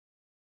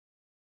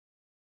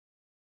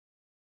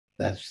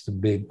 That's the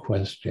big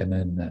question,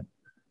 isn't it?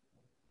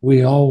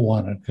 We all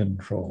want to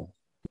control.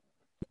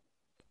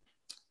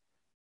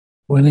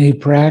 When he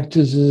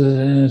practices it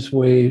in this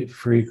way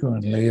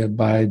frequently,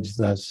 abides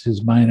thus,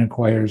 his mind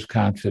acquires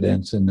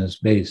confidence in this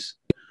base.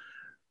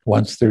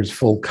 Once there's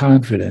full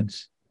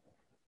confidence,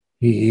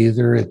 he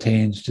either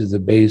attains to the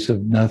base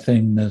of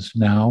nothingness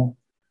now,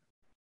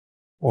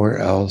 or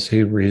else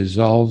he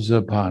resolves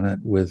upon it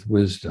with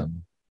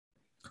wisdom.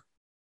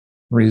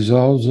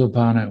 Resolves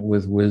upon it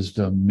with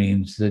wisdom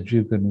means that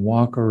you can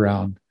walk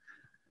around,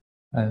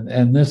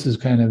 and this is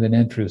kind of an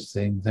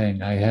interesting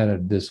thing. I had a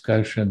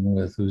discussion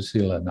with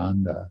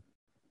Usilananda,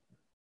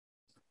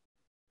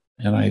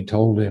 and I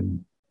told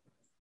him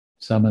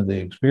some of the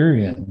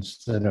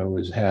experience that I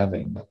was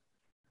having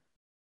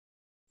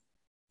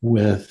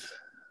with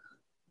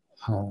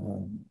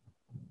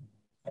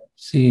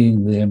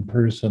seeing the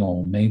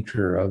impersonal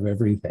nature of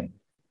everything.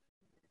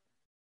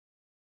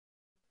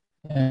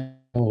 And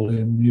I told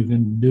him, you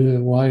can do it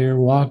while you're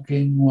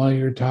walking, while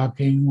you're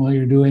talking, while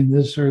you're doing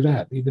this or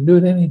that. You can do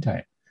it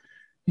anytime.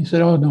 He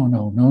said, oh,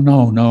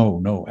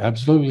 no,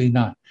 absolutely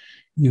not.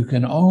 You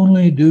can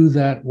only do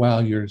that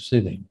while you're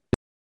sitting.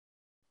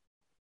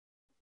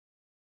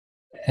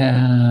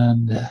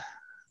 And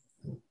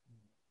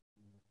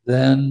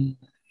then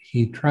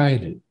he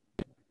tried it.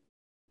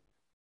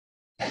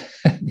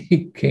 And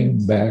he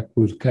came back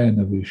with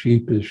kind of a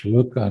sheepish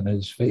look on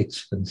his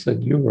face and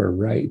said, you were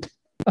right.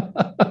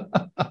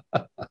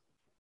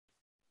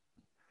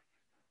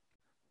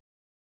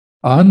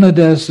 On the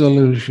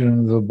dissolution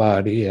of the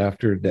body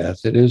after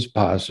death, it is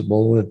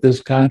possible that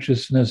this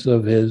consciousness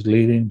of his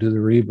leading to the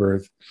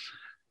rebirth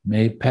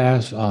may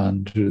pass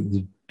on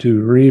to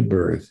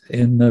rebirth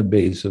in the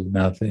base of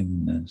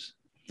nothingness.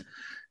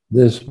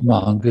 This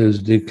monk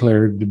is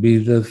declared to be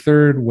the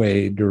third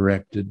way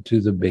directed to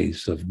the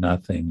base of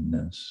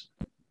nothingness.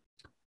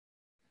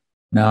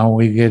 Now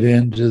we get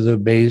into the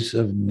base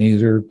of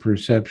neither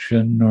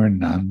perception nor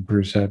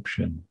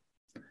non-perception.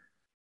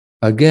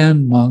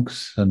 Again,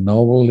 monks, a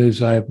noble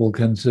disciple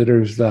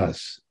considers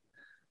thus: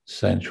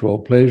 sensual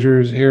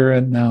pleasures here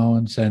and now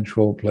and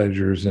sensual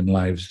pleasures in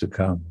lives to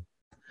come.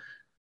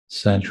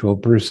 Sensual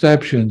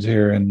perceptions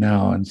here and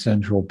now and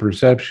sensual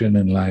perception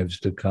in lives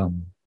to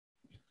come.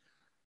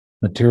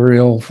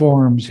 Material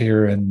forms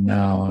here and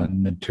now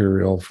and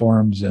material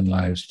forms in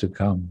lives to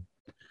come.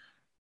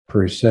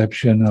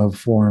 Perception of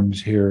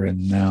forms here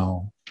and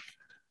now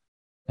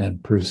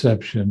and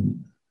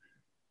perception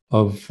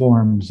of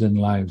forms in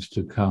lives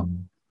to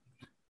come.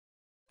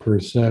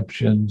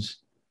 Perceptions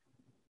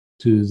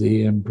to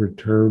the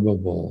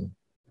imperturbable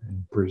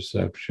and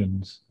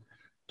perceptions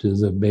to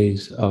the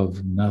base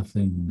of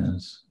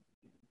nothingness.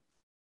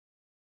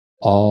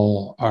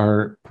 All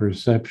are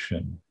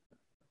perception.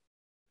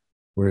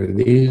 Where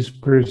these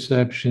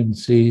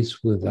perceptions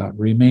cease without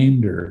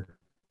remainder,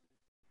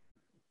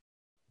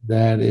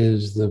 that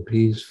is the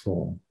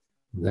peaceful,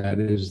 that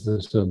is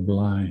the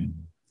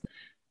sublime,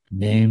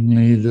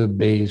 namely the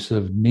base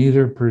of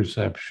neither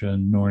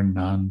perception nor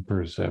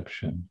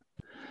non-perception.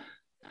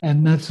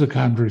 And that's the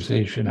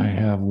conversation I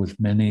have with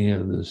many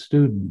of the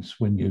students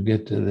when you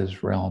get to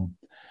this realm.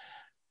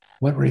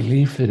 What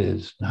relief it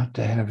is not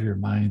to have your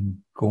mind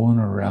going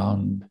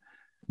around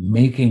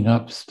making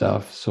up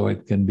stuff so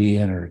it can be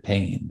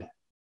entertained,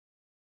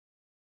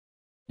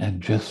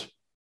 and just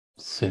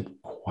sit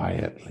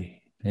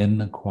quietly in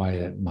the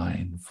quiet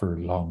mind for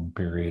long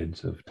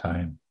periods of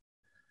time.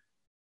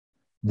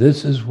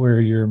 This is where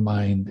your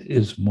mind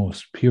is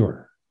most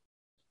pure.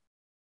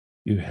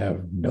 You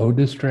have no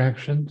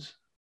distractions.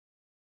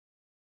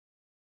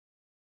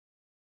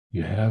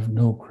 You have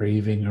no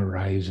craving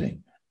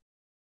arising.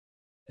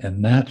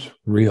 And that's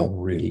real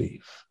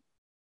relief.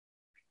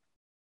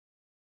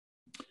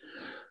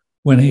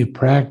 When he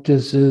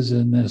practices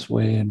in this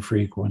way and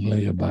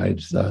frequently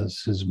abides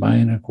thus, his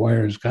mind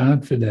acquires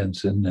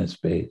confidence in this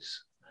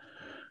base.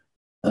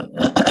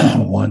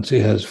 Once he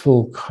has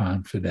full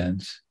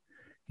confidence,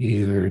 he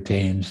either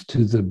attains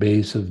to the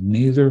base of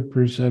neither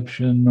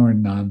perception nor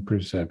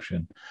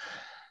non-perception.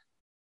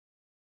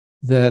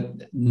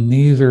 That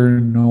neither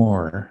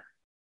nor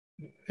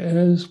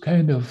is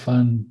kind of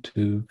fun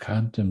to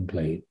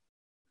contemplate.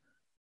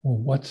 Well,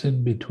 what's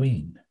in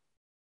between?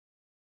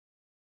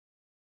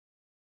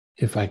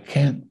 If I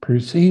can't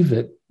perceive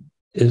it,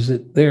 is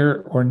it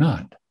there or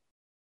not?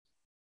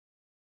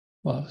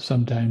 Well,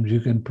 sometimes you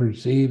can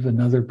perceive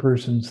another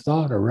person's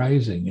thought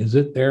arising. Is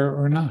it there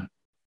or not?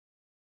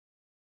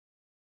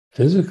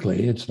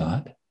 Physically, it's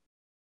not,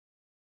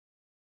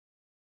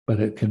 but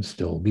it can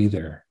still be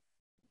there.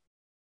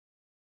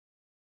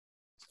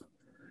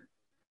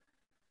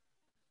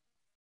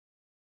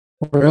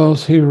 Or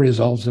else he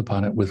resolves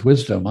upon it with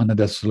wisdom on the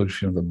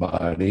dissolution of the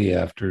body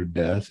after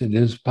death. It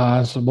is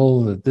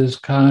possible that this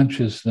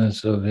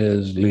consciousness of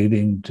his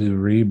leading to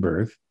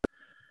rebirth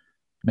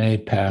may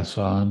pass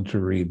on to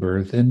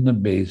rebirth in the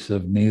base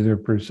of neither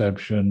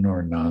perception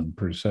nor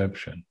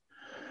non-perception.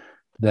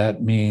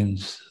 That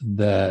means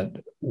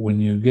that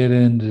when you get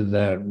into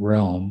that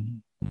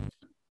realm,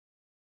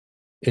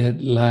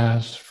 it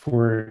lasts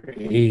for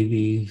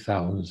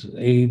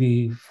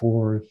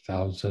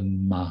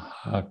 84,000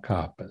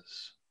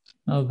 Mahakapas.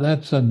 Now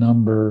that's a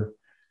number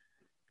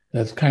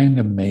that's kind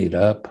of made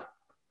up.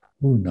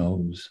 Who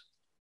knows?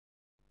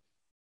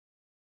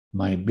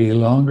 Might be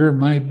longer,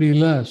 might be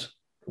less.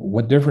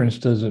 What difference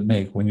does it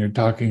make when you're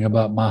talking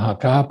about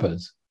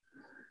Mahakapas?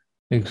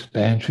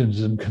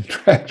 Expansions and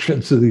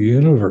contractions of the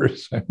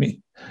universe. I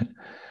mean,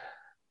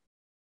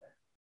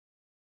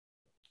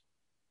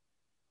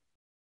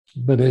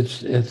 but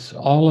it's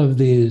all of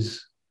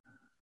these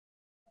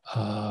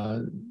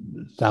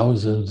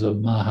thousands of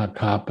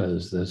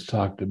Mahakapas that's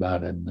talked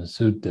about in the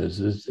suttas.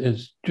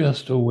 It's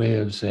just a way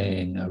of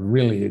saying a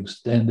really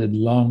extended,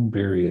 long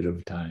period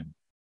of time.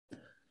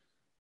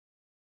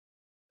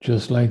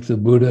 Just like the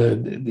Buddha,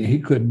 he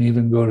couldn't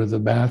even go to the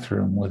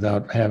bathroom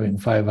without having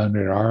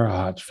 500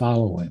 arahats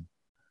follow him.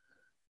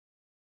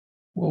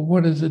 Well,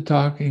 what is it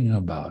talking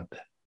about?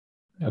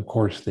 Of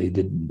course, they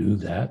didn't do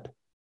that.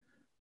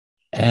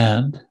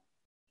 And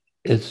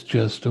it's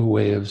just a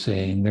way of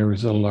saying there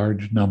is a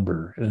large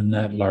number, and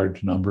that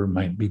large number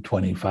might be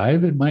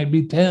 25, it might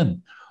be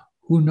 10.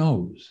 Who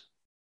knows?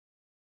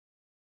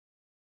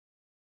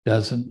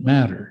 Doesn't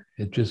matter.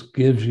 It just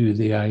gives you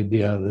the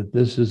idea that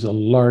this is a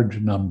large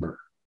number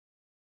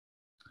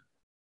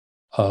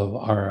of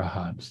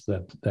arahats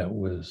that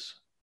was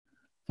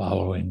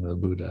following the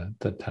Buddha at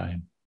the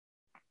time.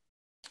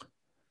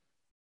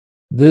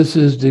 This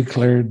is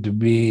declared to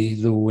be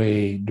the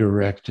way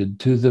directed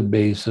to the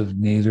base of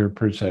neither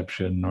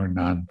perception nor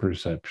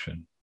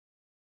non-perception.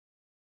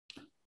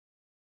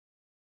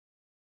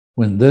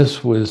 When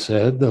this was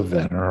said, the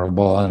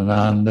Venerable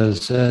Ananda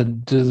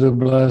said to the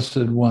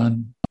Blessed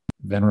One,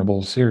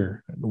 Venerable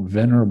Sir,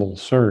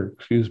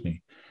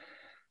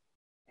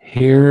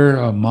 here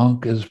a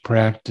monk is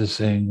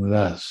practicing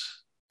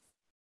thus.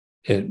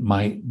 It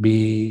might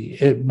be,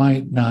 it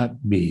might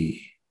not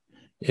be.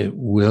 It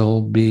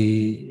will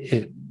be,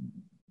 it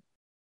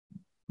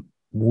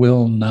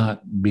will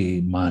not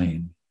be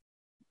mine.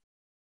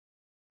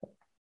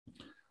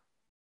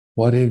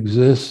 What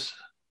exists,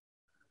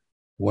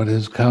 what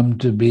has come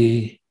to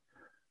be,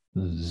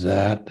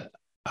 that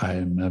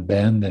I'm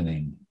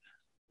abandoning.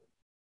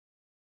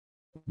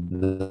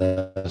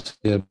 Thus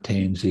he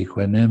obtains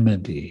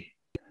equanimity.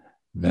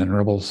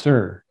 Venerable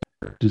Sir,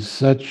 does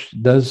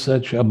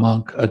such a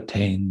monk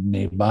attain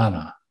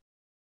Nibbana?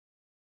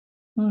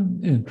 An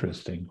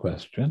interesting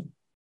question.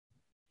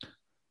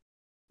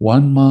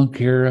 One monk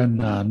here,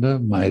 Ananda,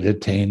 might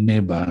attain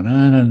Nibbana,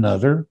 and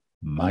another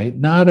might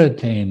not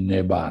attain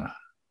Nibbana.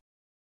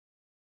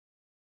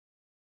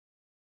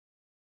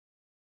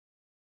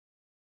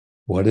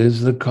 What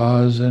is the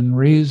cause and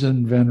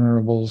reason,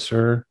 Venerable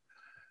Sir,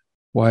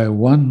 why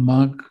one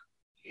monk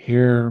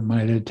here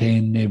might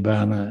attain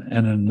Nibbana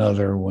and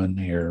another one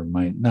here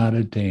might not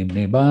attain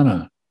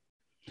Nibbana?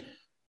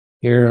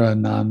 Here,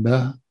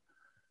 Ananda,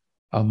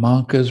 a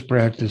monk is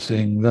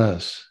practicing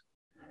thus.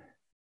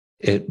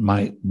 It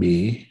might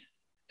be,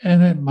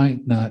 and it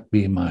might not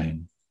be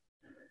mine.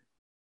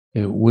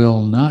 It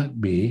will not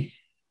be,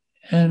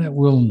 and it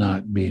will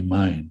not be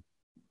mine.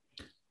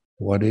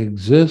 What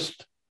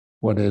exists,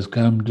 what has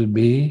come to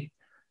be,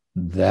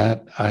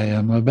 that I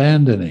am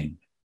abandoning.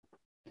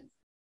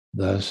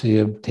 Thus he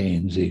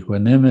obtains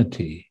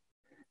equanimity.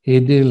 He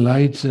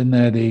delights in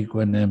that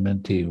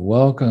equanimity,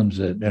 welcomes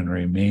it, and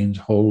remains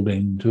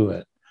holding to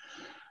it.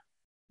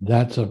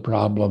 That's a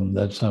problem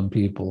that some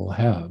people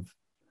have.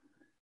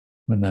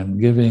 When I'm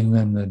giving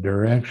them the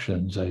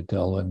directions, I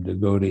tell them to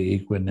go to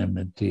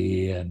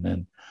equanimity and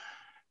then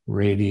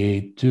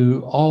radiate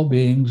to all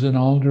beings in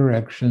all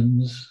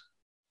directions.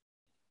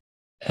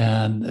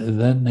 And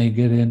then they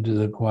get into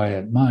the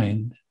quiet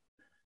mind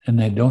and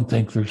they don't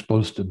think they're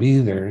supposed to be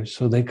there.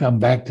 So they come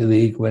back to the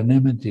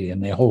equanimity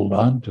and they hold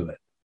on to it.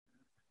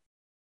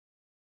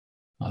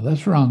 Now,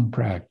 that's wrong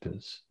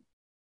practice.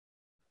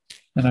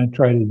 And I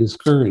try to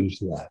discourage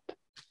that.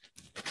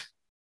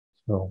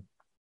 So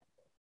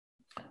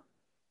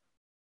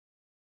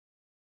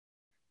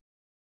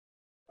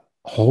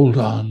hold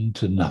on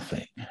to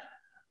nothing.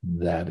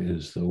 That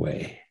is the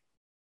way.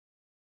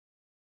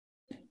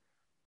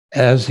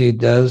 As he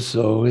does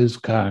so, his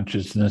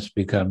consciousness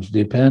becomes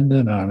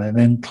dependent on it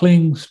and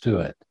clings to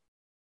it.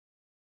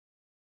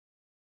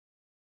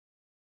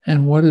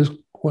 And what is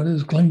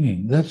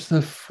clinging? That's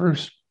the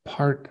first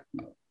part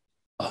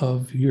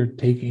of your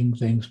taking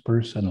things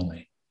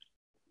personally.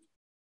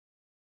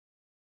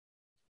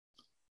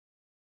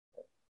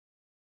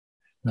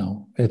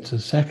 No, it's the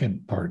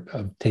second part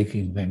of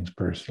taking things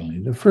personally.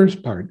 The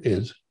first part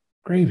is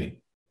craving.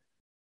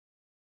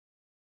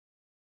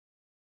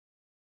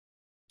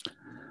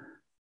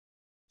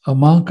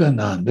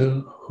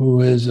 Amankananda,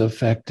 who is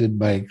affected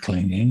by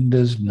clinging,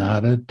 does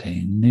not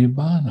attain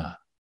Nibbana.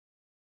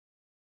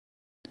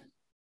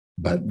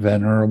 But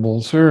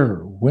Venerable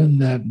Sir, when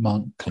that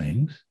monk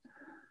clings,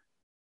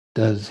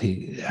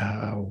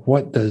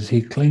 what does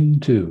he cling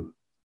to?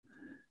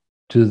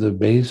 To the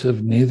base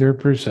of neither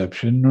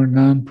perception nor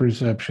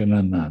non-perception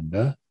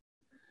Ananda.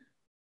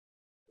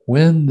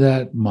 When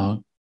that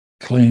monk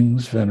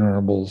clings,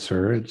 Venerable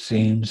Sir, it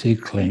seems he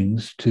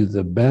clings to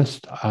the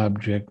best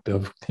object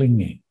of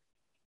clinging.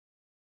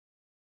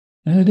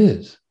 And it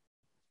is.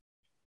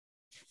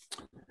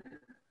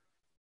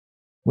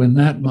 When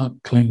that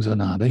monk clings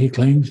Ananda, he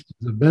clings to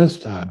the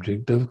best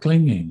object of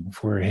clinging.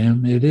 For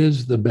him, it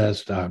is the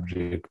best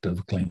object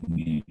of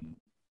clinging,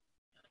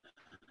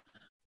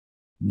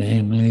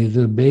 namely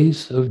the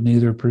base of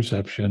neither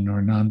perception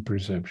nor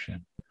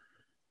non-perception.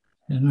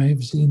 And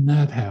I've seen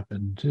that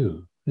happen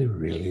too. They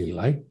really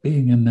like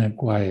being in that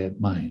quiet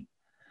mind.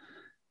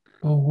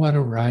 But what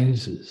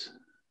arises?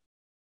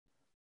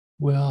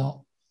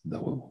 Well,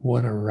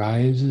 what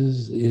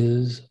arises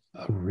is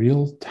a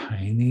real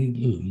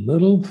tiny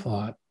little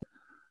thought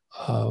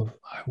of,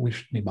 I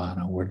wish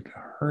Nibbana would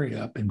hurry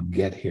up and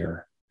get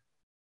here.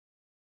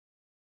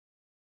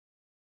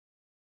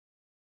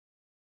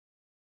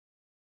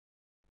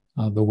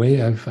 The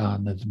way I've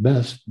found it's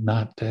best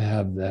not to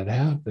have that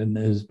happen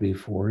is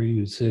before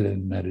you sit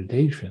in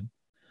meditation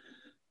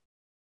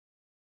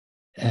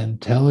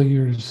and tell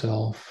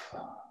yourself,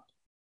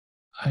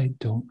 I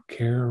don't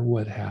care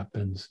what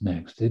happens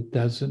next. It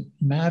doesn't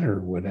matter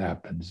what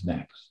happens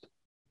next.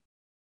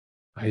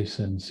 I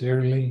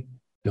sincerely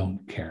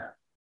don't care.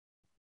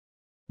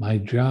 My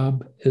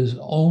job is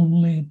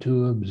only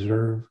to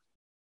observe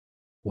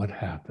what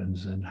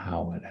happens and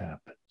how it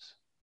happens.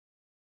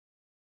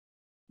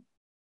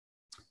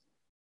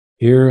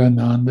 Here,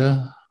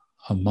 Ananda,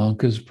 a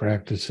monk is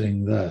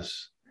practicing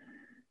thus.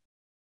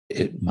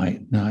 It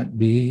might not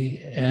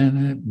be,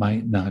 and it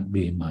might not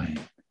be mine.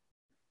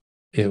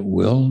 It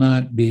will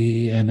not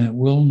be, and it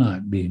will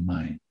not be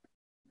mine.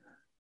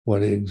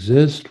 What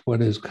exists,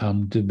 what has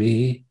come to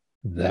be,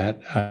 that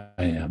I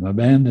am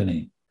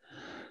abandoning.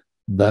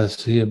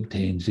 Thus he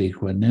obtains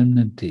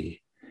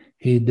equanimity.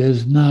 He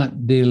does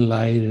not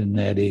delight in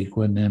that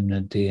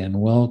equanimity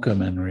and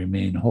welcome and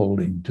remain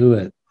holding to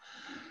it.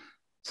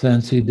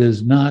 Since he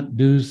does not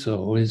do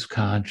so, his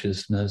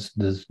consciousness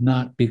does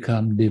not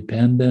become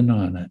dependent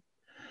on it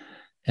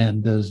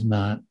and does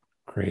not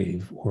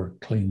crave or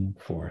cling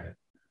for it.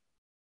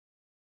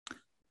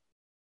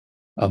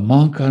 A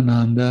monk,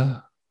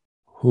 Ananda,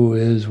 who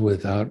is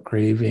without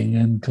craving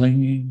and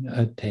clinging,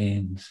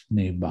 attains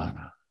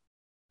Nibbana.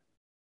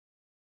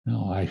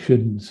 No, I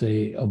shouldn't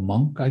say a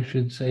monk, I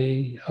should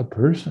say a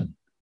person.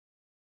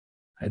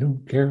 I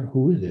don't care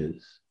who it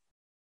is.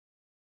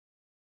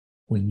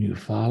 When you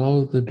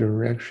follow the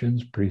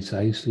directions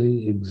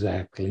precisely,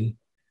 exactly,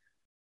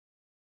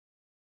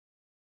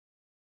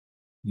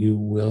 you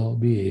will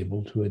be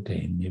able to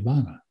attain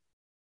Nibbana.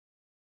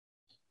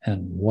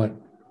 And what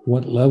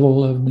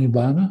level of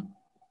Nibbana?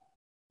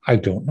 I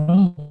don't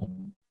know.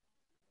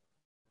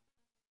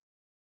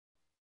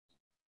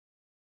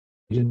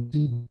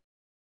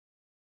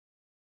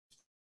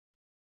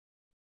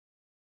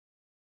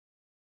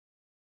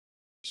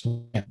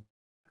 So I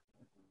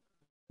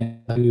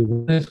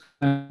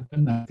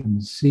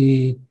can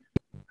see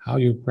how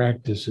your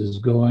practice is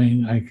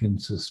going. I can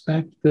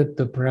suspect that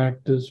the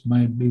practice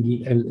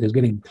is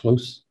getting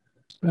close,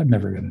 but I'm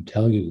never going to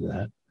tell you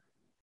that,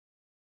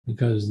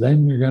 because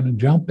then you're going to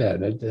jump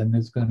at it and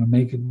it's going to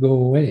make it go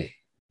away.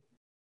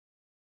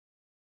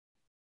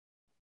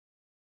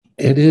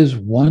 It is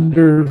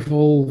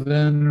wonderful,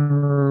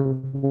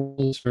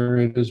 Venerable Sir,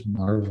 it is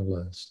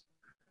marvelous.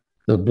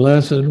 The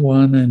Blessed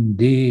One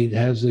indeed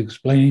has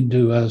explained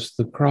to us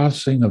the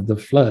crossing of the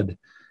flood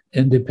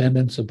in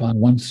dependence upon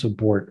one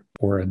support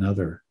or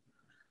another.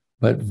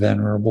 But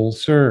Venerable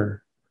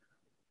Sir,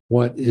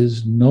 what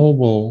is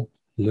noble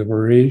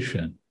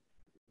liberation?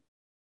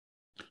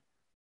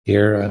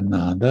 Here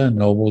Ananda, a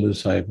noble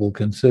disciple,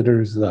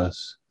 considers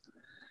thus.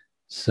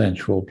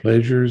 sensual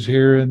pleasures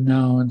here and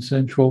now, and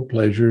sensual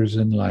pleasures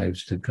in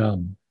lives to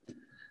come.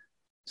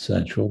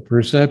 Sensual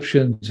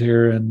perceptions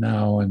here and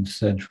now, and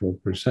sensual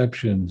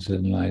perceptions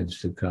in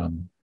lives to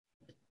come.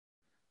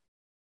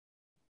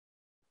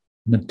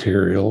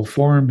 Material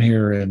form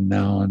here and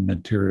now, and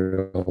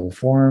material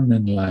form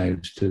in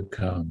lives to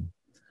come.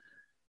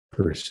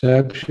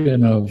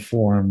 Perception of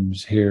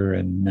forms here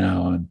and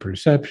now, and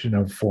perception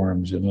of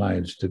forms in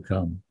lives to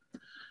come.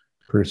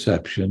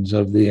 Perceptions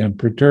of the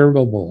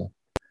imperturbable,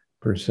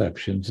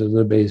 perceptions of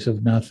the base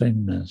of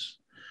nothingness,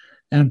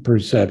 and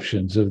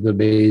perceptions of the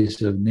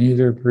base of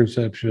neither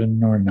perception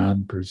nor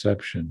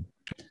non-perception.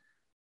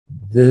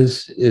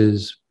 This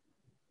is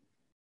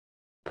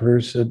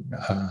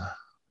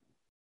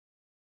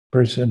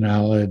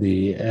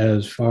personality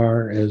as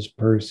far as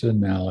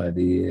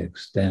personality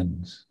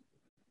extends.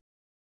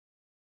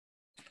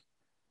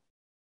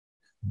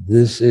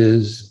 This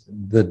is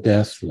the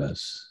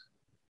deathless,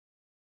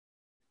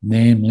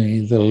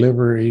 namely the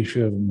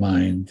liberation of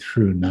mind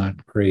through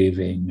not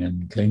craving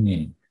and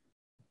clinging.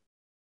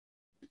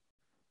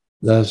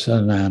 Thus,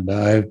 Ananda,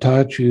 I have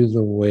taught you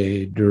the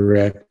way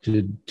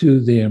directed to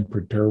the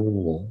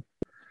imperturbable.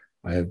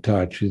 I have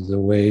taught you the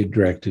way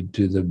directed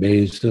to the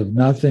base of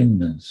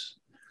nothingness.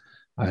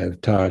 I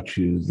have taught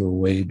you the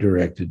way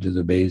directed to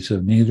the base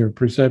of neither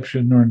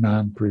perception nor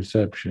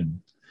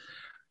non-perception.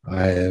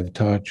 I have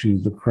taught you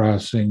the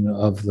crossing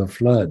of the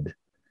flood,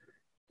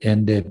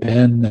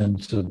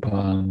 independence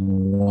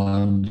upon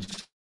one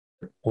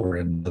or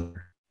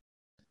another.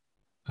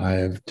 I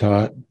have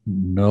taught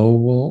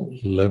noble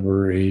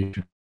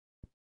liberation.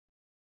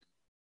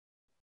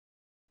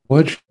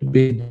 What should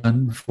be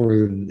done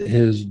for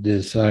his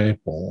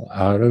disciple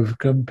out of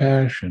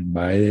compassion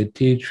by a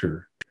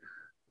teacher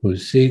who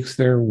seeks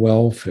their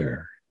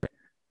welfare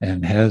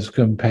and has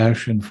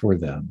compassion for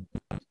them,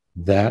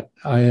 that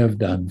I have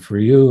done for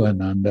you,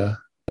 Ananda.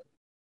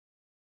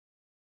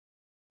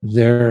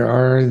 There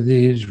are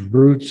these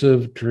roots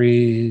of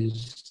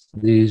trees,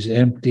 these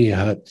empty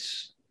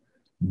huts.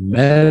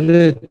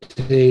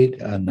 Meditate,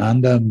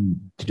 Ananda,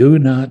 do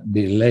not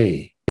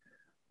delay,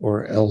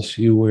 or else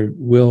you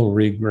will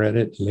regret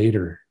it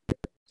later.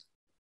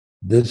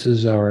 This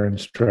is our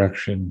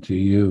instruction to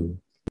you.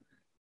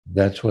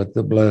 That's what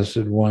the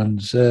Blessed One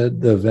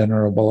said. The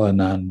Venerable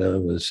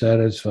Ananda was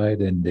satisfied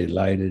and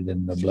delighted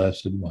in the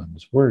Blessed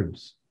One's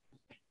words.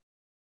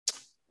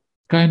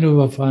 Kind of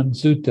a fun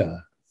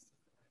sutta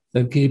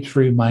that keeps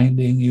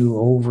reminding you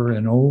over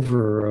and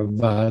over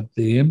about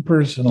the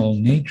impersonal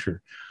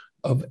nature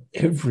of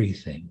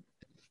everything.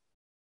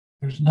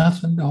 There's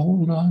nothing to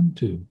hold on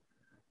to.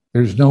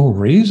 There's no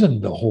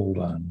reason to hold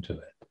on to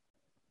it.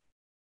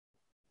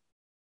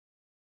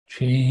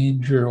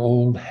 Change your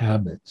old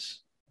habits.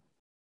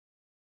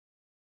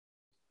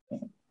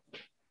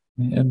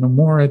 And the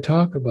more I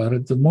talk about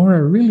it, the more I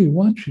really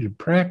want you to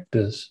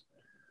practice.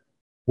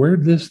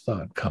 Where'd this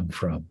thought come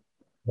from?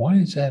 Why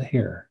is that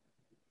here?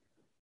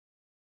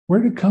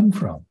 Where'd it come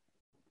from?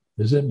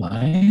 Is it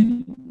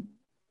mine?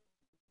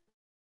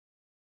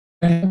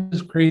 I have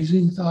this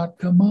crazy thought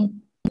come up?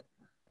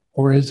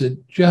 Or is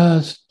it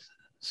just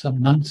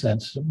some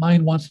nonsense the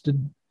mind wants to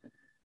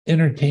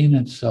entertain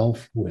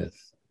itself with?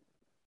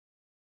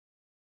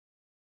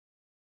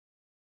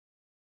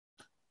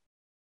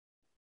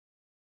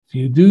 If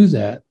you do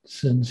that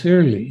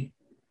sincerely,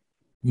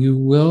 you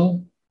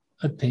will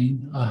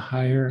attain a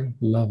higher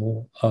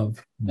level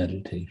of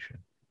meditation.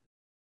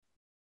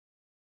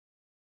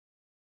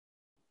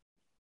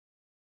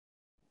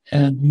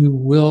 And you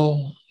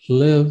will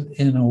live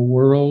in a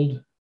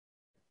world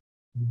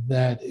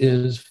that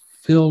is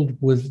filled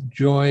with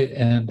joy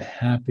and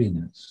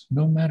happiness,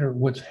 no matter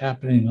what's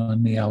happening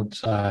on the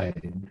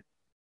outside.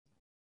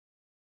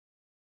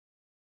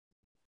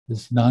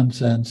 This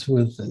nonsense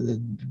with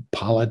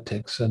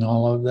politics and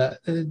all of that,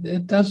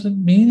 it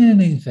doesn't mean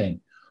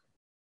anything.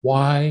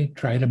 Why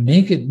try to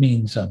make it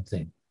mean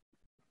something?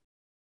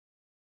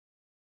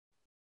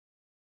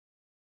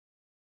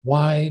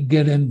 Why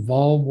get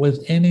involved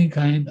with any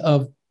kind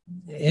of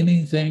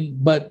anything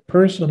but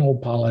personal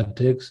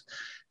politics?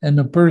 And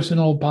the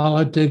personal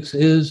politics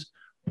is,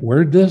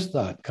 where'd this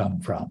thought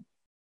come from?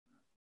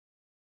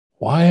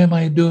 Why am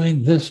I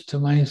doing this to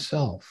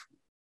myself?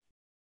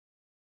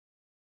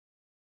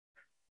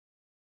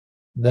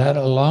 That,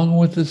 along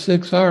with the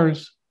 6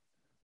 R's,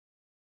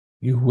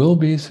 you will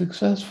be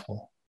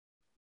successful.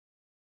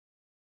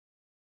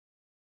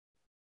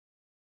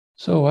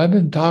 So I've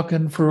been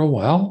talking for a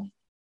while.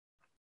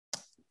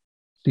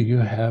 Do you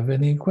have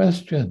any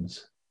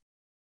questions?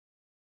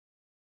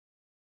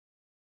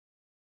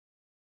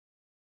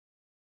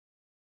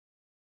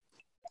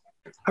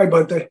 Hi,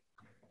 Bhante.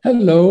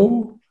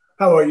 Hello.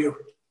 How are you?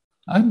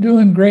 I'm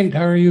doing great.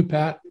 How are you,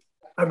 Pat?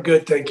 I'm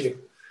good, thank you.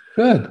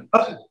 Good.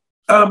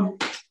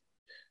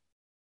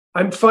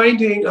 I'm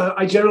finding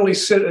I generally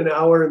sit an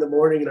hour in the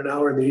morning and an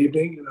hour in the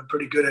evening, and I'm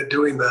pretty good at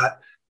doing that.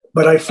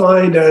 But I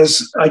find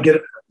as I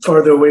get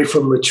farther away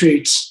from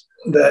retreats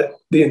that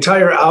the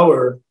entire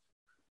hour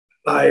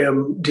I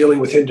am dealing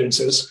with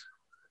hindrances,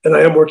 and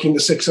I am working the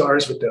 6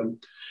 R's with them.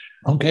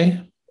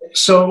 Okay.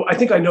 So I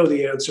think I know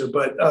the answer,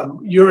 but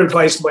your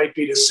advice might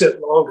be to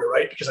sit longer,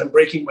 right? Because I'm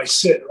breaking my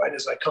sit right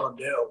as I calm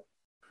down.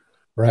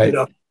 Right.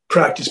 And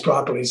practice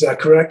properly. Is that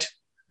correct?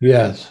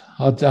 Yes.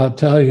 I'll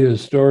tell you a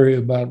story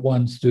about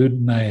one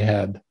student I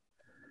had.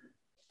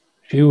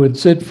 She would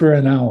sit for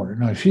an hour.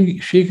 Now,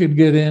 she could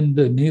get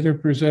into neither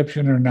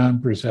perception or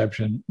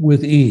non-perception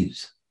with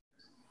ease.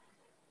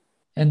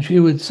 And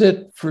she would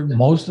sit for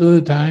most of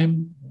the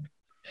time.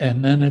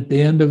 And then at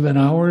the end of an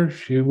hour,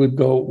 she would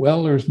go,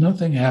 well, there's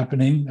nothing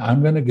happening.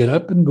 I'm going to get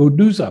up and go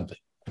do something.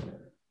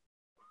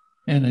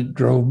 And it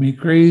drove me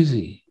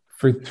crazy.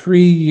 For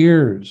 3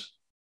 years,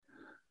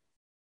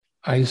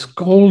 I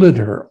scolded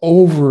her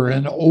over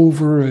and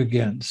over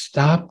again.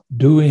 Stop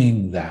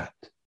doing that.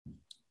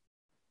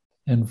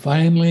 And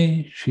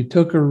finally, she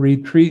took a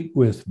retreat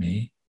with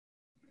me.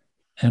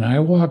 And I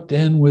walked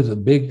in with a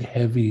big,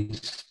 heavy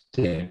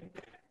stick.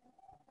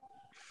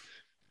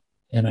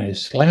 And I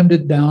slammed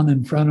it down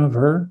in front of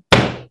her.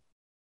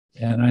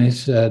 And I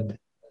said,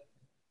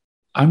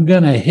 I'm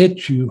going to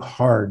hit you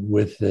hard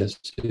with this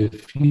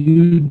if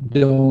you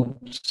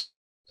don't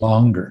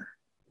longer.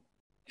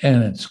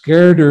 And it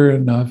scared her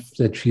enough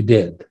that she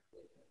did.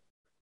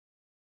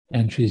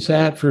 And she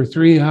sat for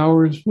 3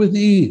 hours with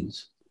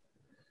ease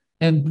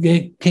and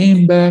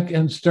came back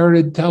and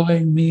started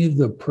telling me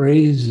the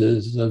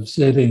praises of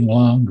sitting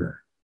longer.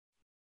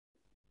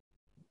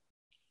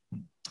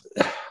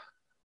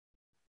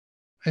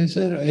 I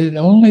said, it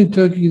only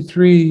took you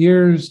 3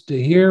 years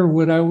to hear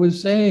what I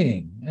was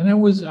saying. And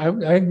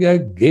I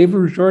gave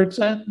her short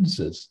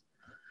sentences.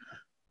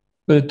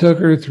 But it took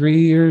her 3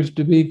 years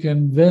to be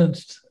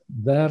convinced,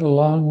 that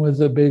along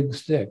with a big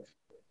stick.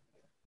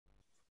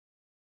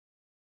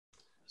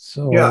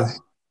 So, yeah.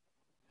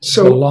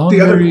 So the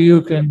longer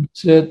you can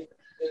sit,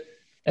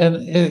 and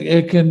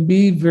it can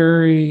be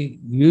very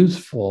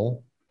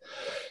useful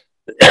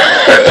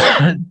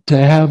to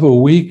have a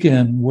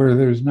weekend where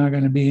there's not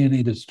going to be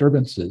any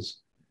disturbances,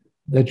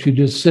 that you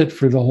just sit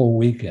for the whole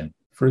weekend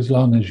for as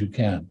long as you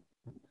can.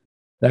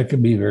 That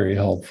can be very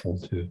helpful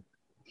too.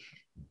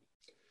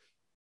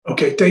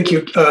 Okay, thank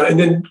you. And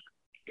then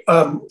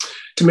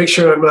to make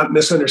sure I'm not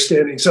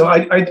misunderstanding. So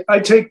I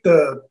take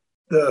the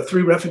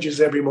 3 refuges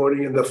every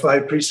morning and the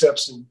 5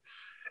 precepts and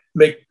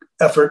make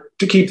effort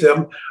to keep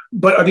them.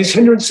 But are these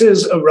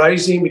hindrances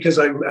arising because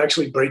I'm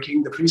actually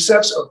breaking the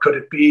precepts, or could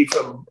it be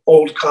from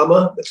old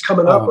karma that's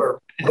coming up, or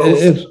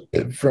both?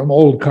 It's from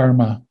old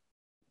karma.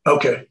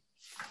 Okay.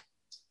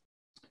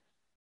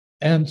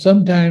 And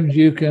sometimes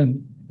you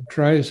can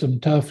try some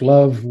tough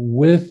love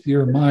with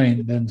your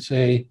mind and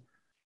say,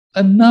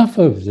 enough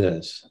of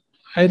this.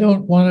 I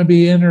don't want to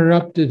be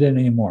interrupted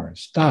anymore.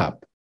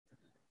 Stop.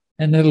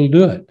 And it'll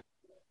do it.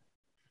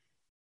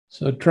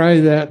 So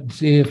try that and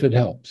see if it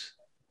helps.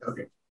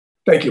 Okay.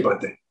 Thank you,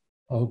 Bhante.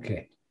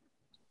 Okay.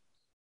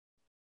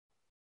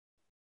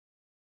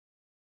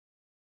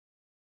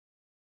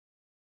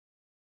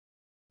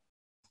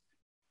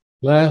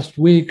 Last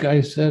week,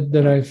 I said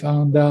that I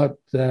found out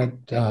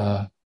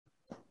that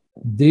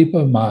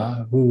Dipa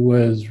Ma, who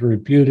was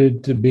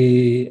reputed to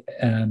be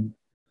an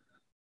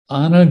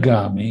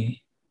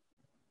anagami,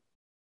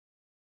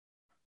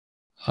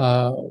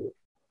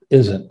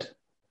 isn't.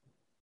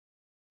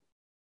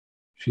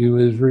 She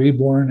was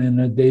reborn in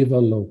a Deva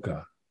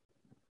Loka.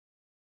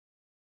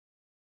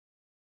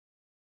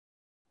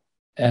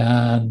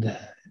 And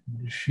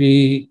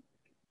she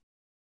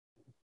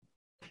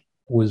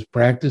was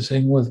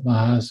practicing with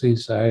Mahasi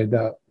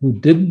Sayadaw, who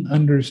didn't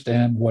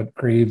understand what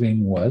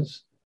craving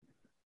was.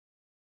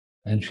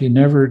 And she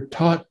never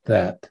taught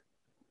that.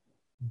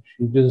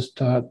 She just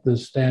taught the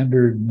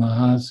standard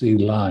Mahasi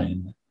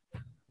line.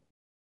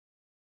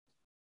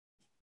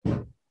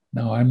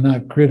 Now, I'm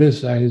not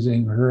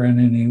criticizing her in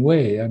any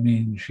way. I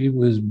mean, she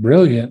was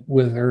brilliant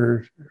with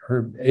her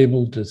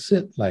able to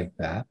sit like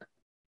that.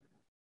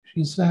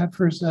 She sat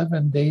for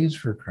 7 days,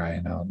 for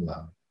crying out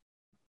loud.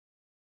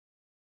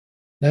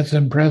 That's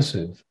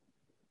impressive.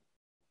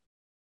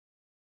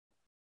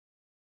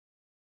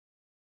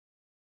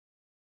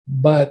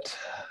 But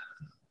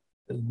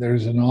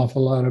there's an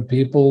awful lot of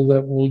people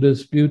that will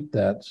dispute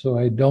that. So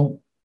I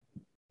don't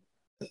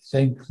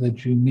think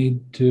that you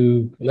need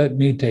to let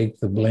me take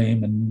the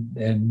blame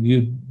and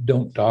you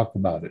don't talk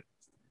about it.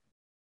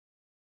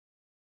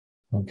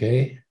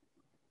 Okay?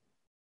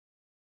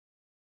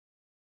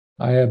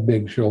 I have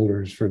big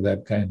shoulders for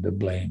that kind of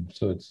blame,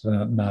 so it's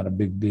not a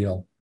big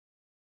deal.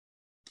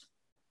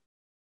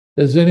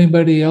 Does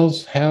anybody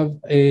else have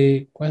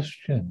a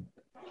question?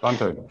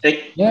 Bhante.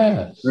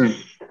 Yes.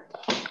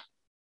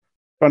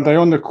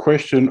 Bhante, on the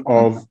question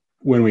of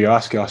when we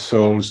ask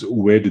ourselves,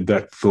 where did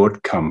that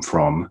thought come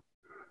from?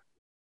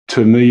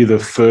 To me, the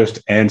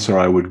first answer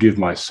I would give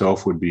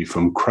myself would be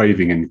from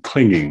craving and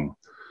clinging.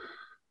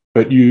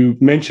 But you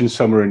mentioned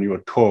somewhere in your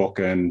talk,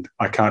 and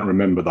I can't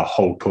remember the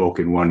whole talk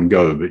in one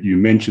go, but you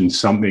mentioned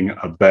something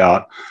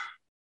about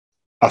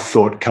a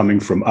thought coming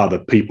from other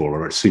people,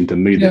 or it seemed to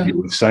me that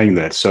you were saying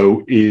that.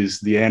 So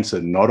is the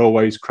answer not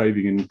always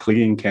craving and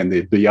clinging? Can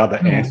there be other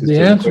answers? The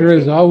answer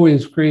is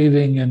always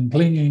craving and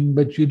clinging,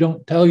 but you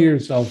don't tell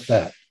yourself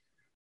that.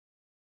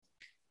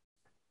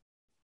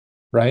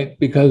 Right?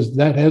 Because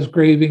that has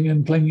craving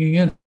and clinging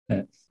in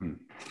it.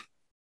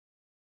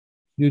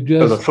 You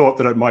just, so the thought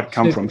that it might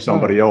come from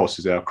somebody else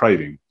is our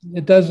craving.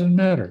 It doesn't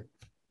matter.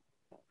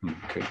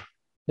 Okay.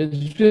 It's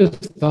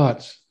just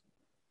thoughts.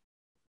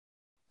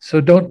 So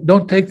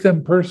don't take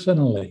them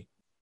personally,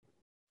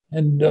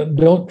 and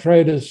don't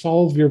try to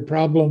solve your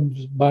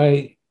problems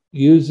by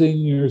using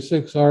your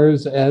 6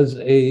 R's as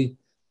a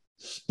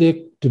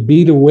stick to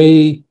beat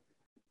away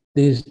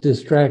these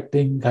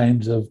distracting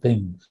kinds of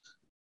things.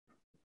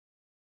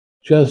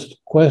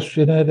 Just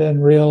question it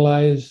and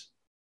realize,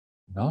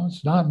 no,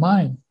 it's not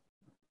mine.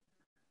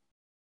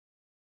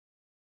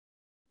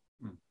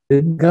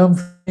 Didn't come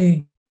from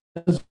me.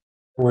 That's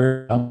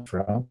where it comes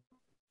from.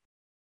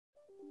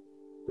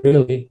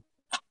 Really.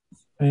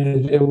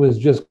 And it was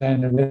just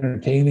kind of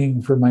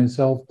entertaining for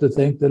myself to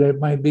think that it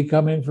might be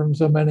coming from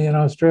somebody in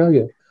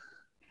Australia.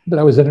 But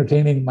I was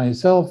entertaining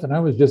myself, and I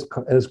was just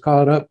as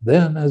caught up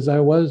then as I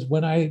was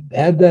when I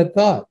had that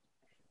thought.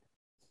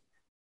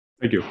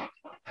 Thank you.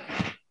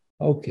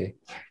 Okay.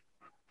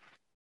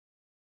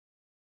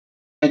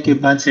 Thank you,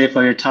 Bhante,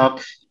 for your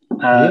talk.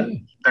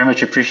 Very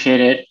much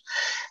appreciate it.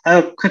 I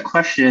have a quick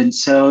question.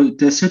 So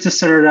the sutta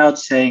started out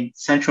saying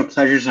sensual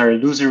pleasures are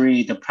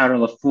illusory, the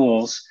prattle of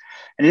fools.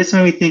 And this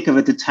made me think of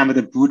at the time of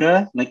the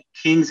Buddha, like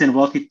kings and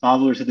wealthy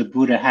followers of the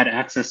Buddha had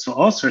access to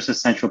all sorts of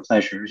sensual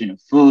pleasures,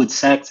 food,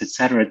 sex,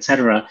 etc.,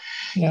 etc.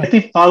 Yeah. If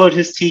they followed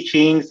his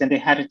teachings and they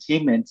had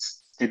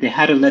attainments, did they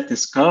have to let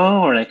this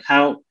go, or like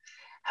how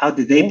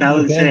did they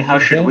balance it? How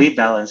should we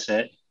balance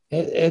it?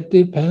 It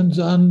depends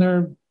on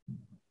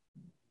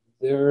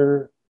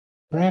their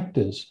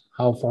practice,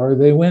 how far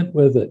they went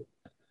with it,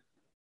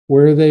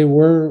 where they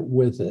were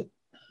with it.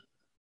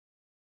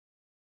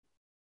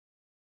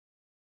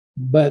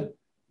 But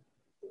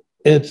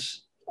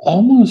it's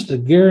almost a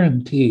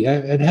guarantee.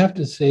 I'd have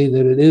to say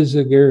that it is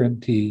a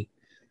guarantee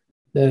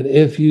that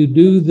if you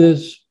do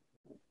this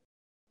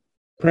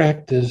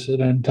practice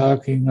that I'm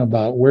talking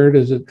about, where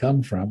does it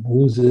come from?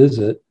 Whose is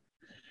it?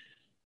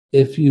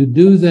 If you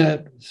do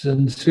that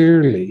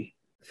sincerely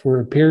for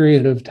a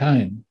period of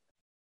time,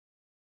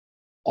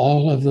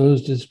 all of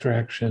those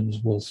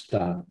distractions will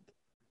stop.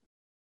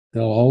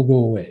 They'll all go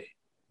away.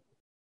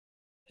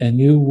 And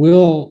you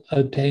will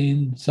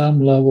attain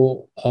some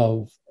level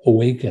of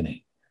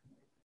awakening.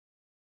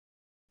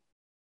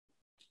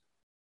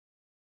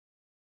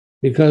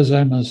 Because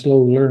I'm a slow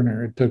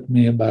learner, it took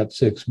me about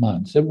 6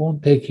 months. It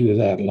won't take you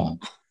that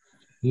long.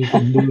 You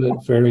can do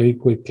it fairly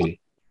quickly.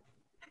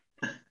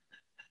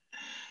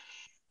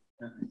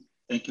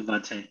 Thank you,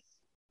 Bhante.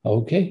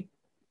 Okay.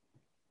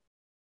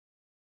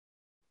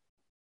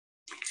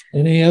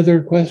 Any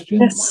other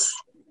questions? Yes.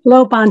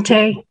 Hello,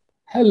 Bhante.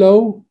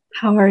 Hello.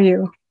 How are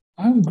you?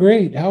 I'm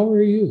great. How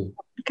are you?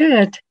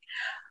 Good.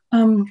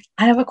 I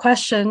have a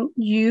question.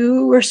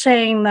 You were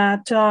saying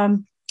that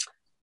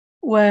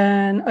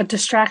when a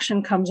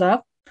distraction comes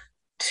up,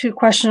 to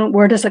question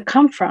where does it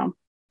come from?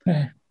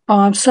 Yeah.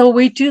 So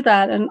we do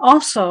that, and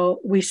also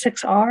we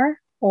 6R,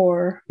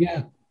 or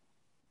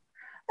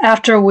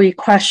after we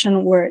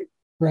question where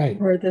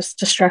this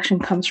distraction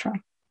comes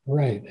from.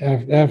 Right.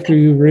 After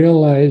you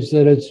realize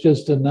that it's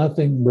just a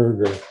nothing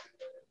burger.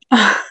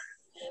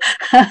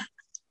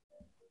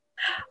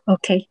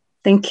 Okay,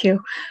 thank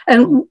you.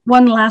 And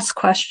one last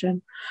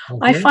question. Okay.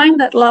 I find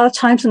that a lot of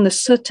times in the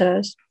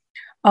suttas,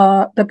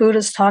 the Buddha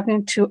is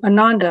talking to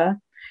Ananda,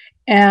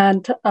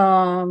 and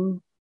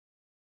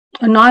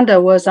Ananda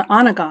was an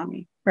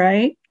anagami,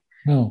 right?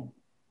 No.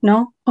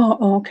 No?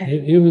 Oh, okay.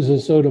 He was a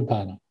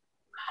Sotapanna.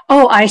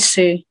 Oh, I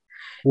see.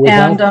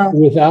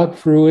 Without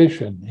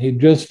fruition. He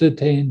just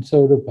attained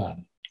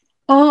Sotapanna.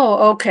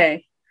 Oh,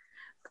 okay.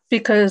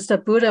 Because the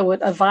Buddha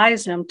would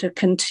advise him to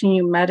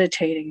continue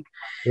meditating.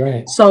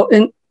 Right. So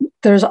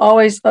there's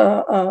always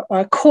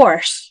a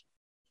course.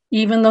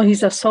 Even though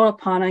he's a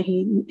Sotapanna,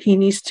 he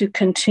needs to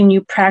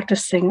continue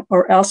practicing,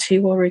 or else he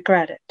will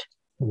regret it.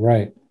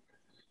 Right.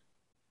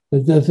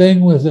 But the thing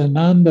with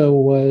Ananda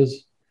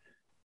was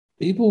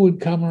people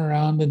would come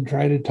around and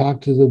try to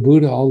talk to the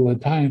Buddha all the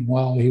time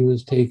while he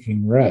was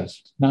taking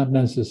rest. Not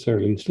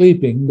necessarily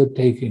sleeping, but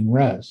taking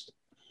rest.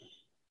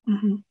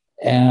 Mm-hmm.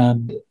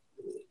 And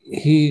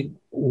he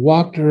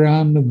walked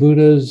around the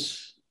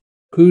Buddha's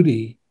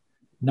kuti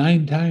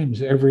 9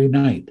 times every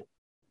night.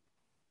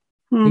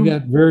 He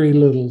got very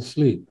little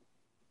sleep.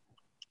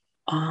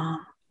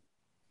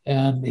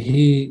 And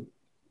he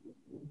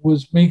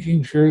was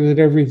making sure that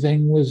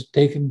everything was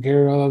taken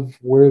care of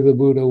where the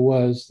Buddha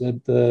was,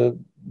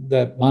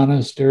 that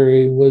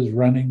monastery was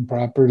running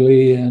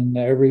properly, and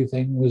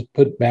everything was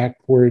put back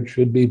where it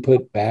should be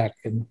put back,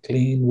 and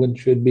cleaned when it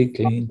should be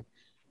cleaned.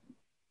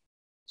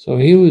 So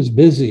he was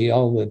busy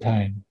all the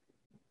time.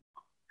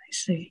 I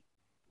see.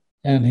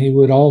 And he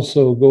would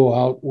also go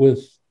out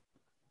with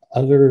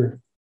other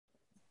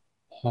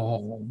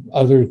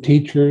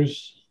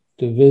teachers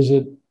to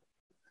visit,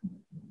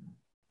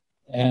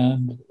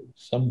 and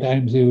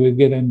sometimes he would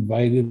get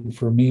invited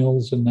for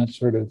meals and that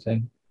sort of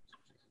thing.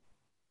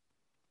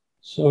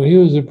 So he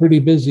was a pretty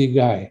busy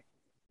guy.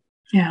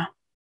 Yeah.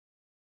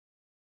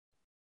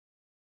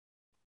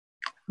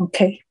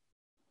 Okay.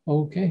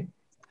 Okay.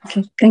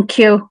 Okay. Thank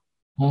you.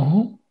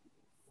 Uh-huh.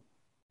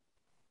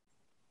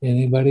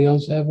 Anybody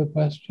else have a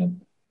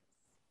question?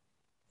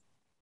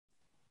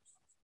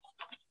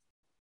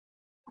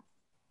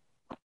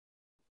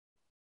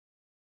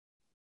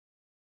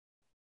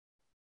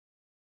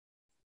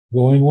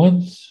 Going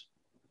once?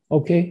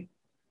 Okay.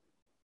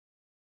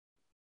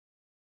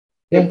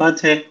 Yeah. Hey,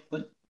 Bhante,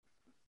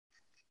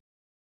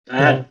 I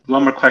had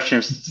one more question.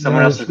 If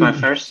someone else is going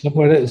first.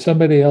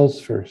 Somebody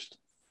else first.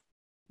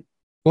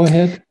 Go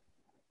ahead.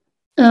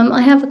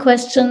 I have a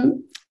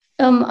question.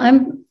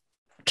 I'm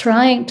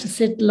trying to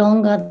sit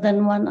longer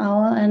than 1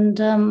 hour, and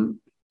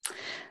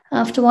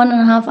after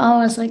 1.5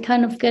 hours, I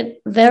kind of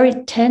get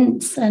very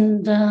tense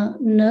and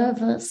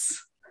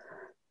nervous,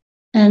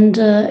 and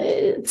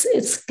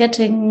it's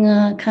getting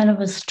kind of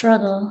a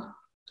struggle.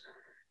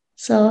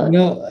 So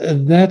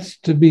that's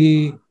to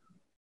be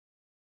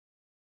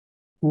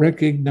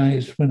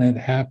recognized when it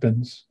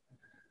happens.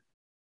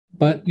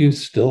 But you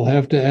still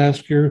have to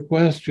ask your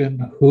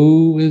question,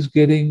 who is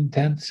getting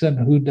tense and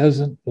who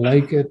doesn't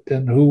like it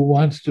and who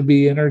wants to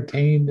be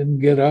entertained and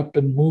get up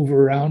and move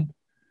around?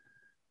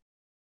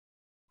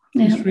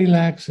 Yeah. Just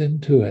relax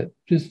into it.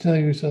 Just tell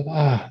yourself,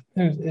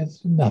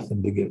 it's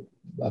nothing to get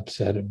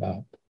upset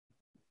about.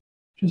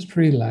 Just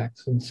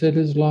relax and sit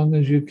as long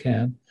as you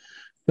can.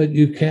 But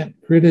you can't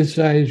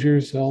criticize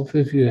yourself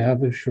if you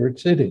have a short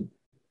sitting.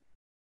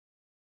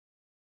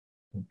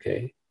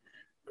 Okay?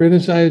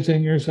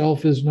 Criticizing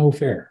yourself is no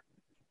fair.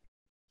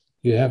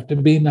 You have to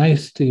be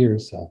nice to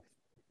yourself.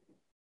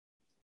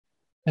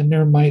 And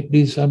there might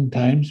be some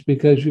times,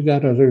 because you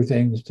got other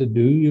things to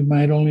do, you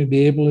might only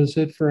be able to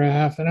sit for a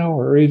half an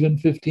hour or even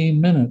 15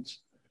 minutes.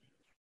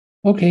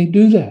 Okay,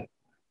 do that.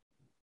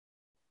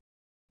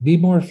 Be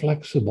more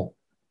flexible.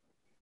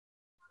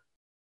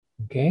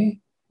 Okay?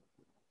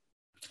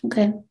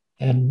 Okay.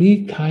 And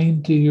be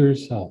kind to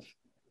yourself.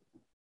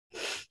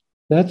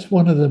 That's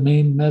one of the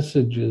main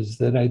messages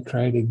that I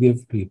try to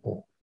give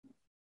people.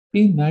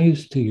 Be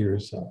nice to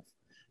yourself.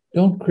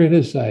 Don't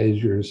criticize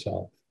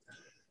yourself.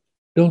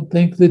 Don't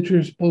think that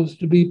you're supposed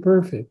to be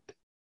perfect.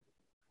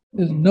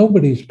 Because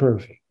nobody's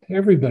perfect.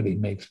 Everybody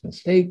makes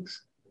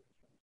mistakes.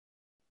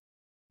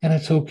 And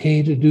it's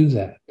okay to do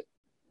that,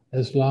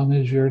 as long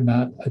as you're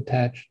not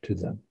attached to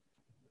them.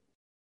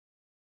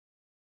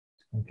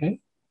 Okay?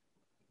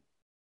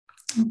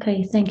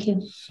 Okay, thank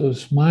you. So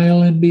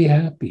smile and be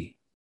happy.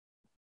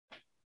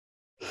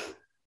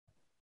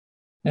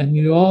 And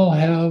you all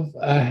have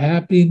a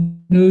happy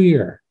new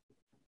year.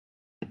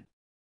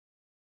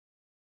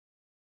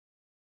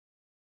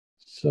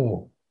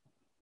 So,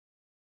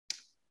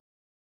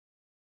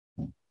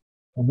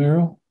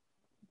 Homero?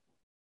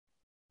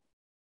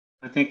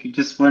 I think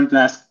just one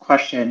last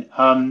question.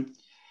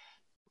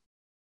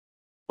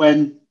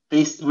 When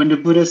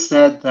the Buddha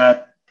said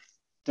that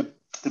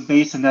the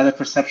base and other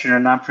perception or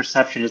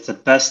non-perception is the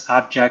best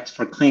object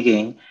for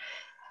clinging,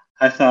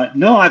 I thought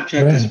no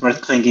object is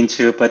worth clinging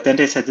to, but then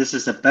they said this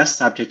is the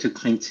best object to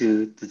cling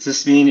to. Does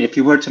this mean if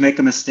you were to make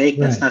a mistake,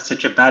 that's not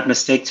such a bad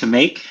mistake to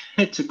make,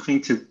 to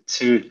cling to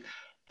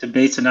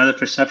base and other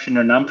perception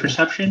or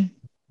non-perception?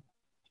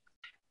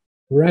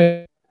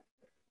 Right.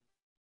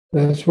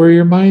 That's where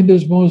your mind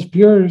is most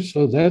pure.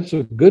 So that's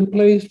a good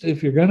place.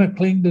 If you're going to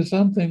cling to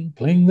something,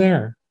 cling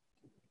there.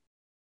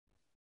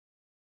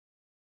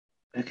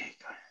 Okay,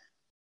 got it.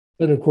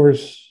 But of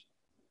course,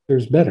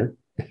 there's better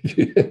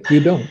if you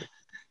don't.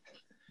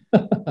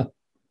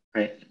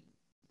 Right.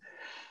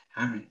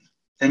 All right.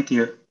 Thank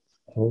you.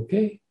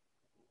 Okay.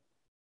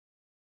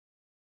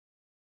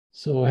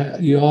 So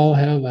you all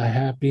have a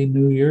happy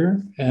new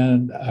year,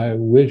 and I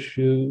wish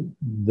you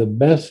the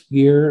best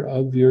year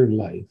of your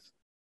life.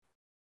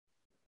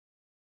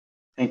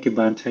 Thank you,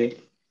 Bhante.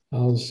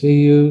 I'll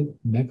see you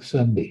next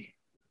Sunday.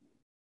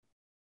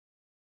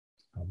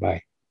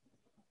 Bye.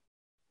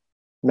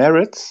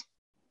 Merits?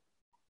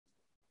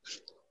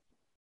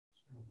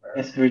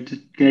 Yes, we're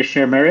going to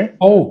share merit.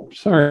 Oh,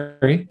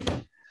 sorry.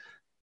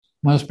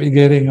 Must be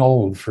getting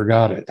old.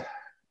 Forgot it.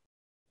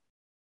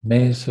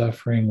 May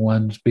suffering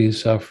ones be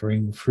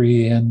suffering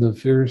free, and the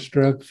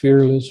fear-struck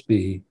fearless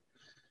be.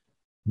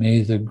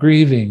 May the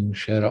grieving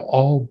shed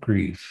all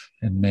grief,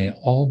 and may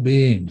all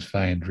beings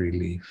find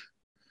relief.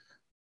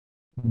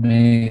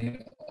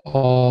 May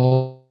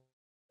all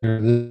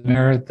the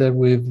merit that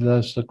we've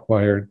thus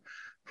acquired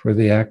for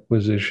the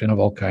acquisition of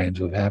all kinds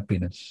of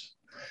happiness.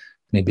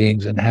 May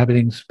beings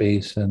inhabiting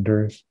space and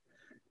earth,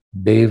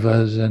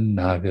 devas and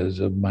nagas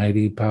of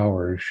mighty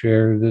power,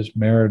 share this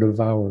merit of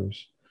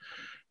ours.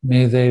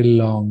 May they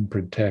long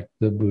protect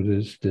the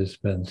Buddha's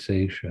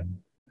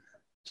dispensation.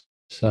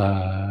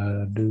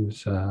 Sadhu,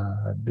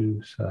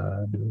 sadhu,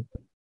 sadhu.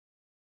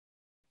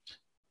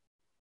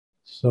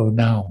 So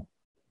now,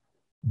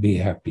 be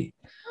happy.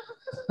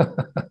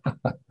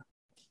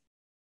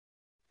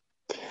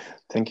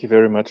 Thank you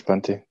very much,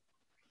 Bhante.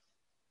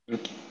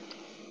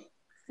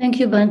 Thank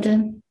you,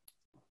 Bhante.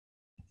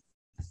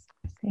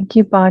 Thank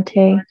you,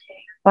 Bhante.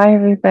 Bye,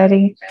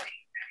 everybody.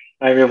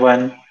 Bye,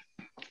 everyone.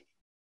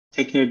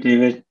 Take care,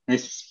 David.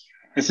 Nice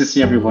to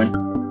see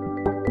everyone.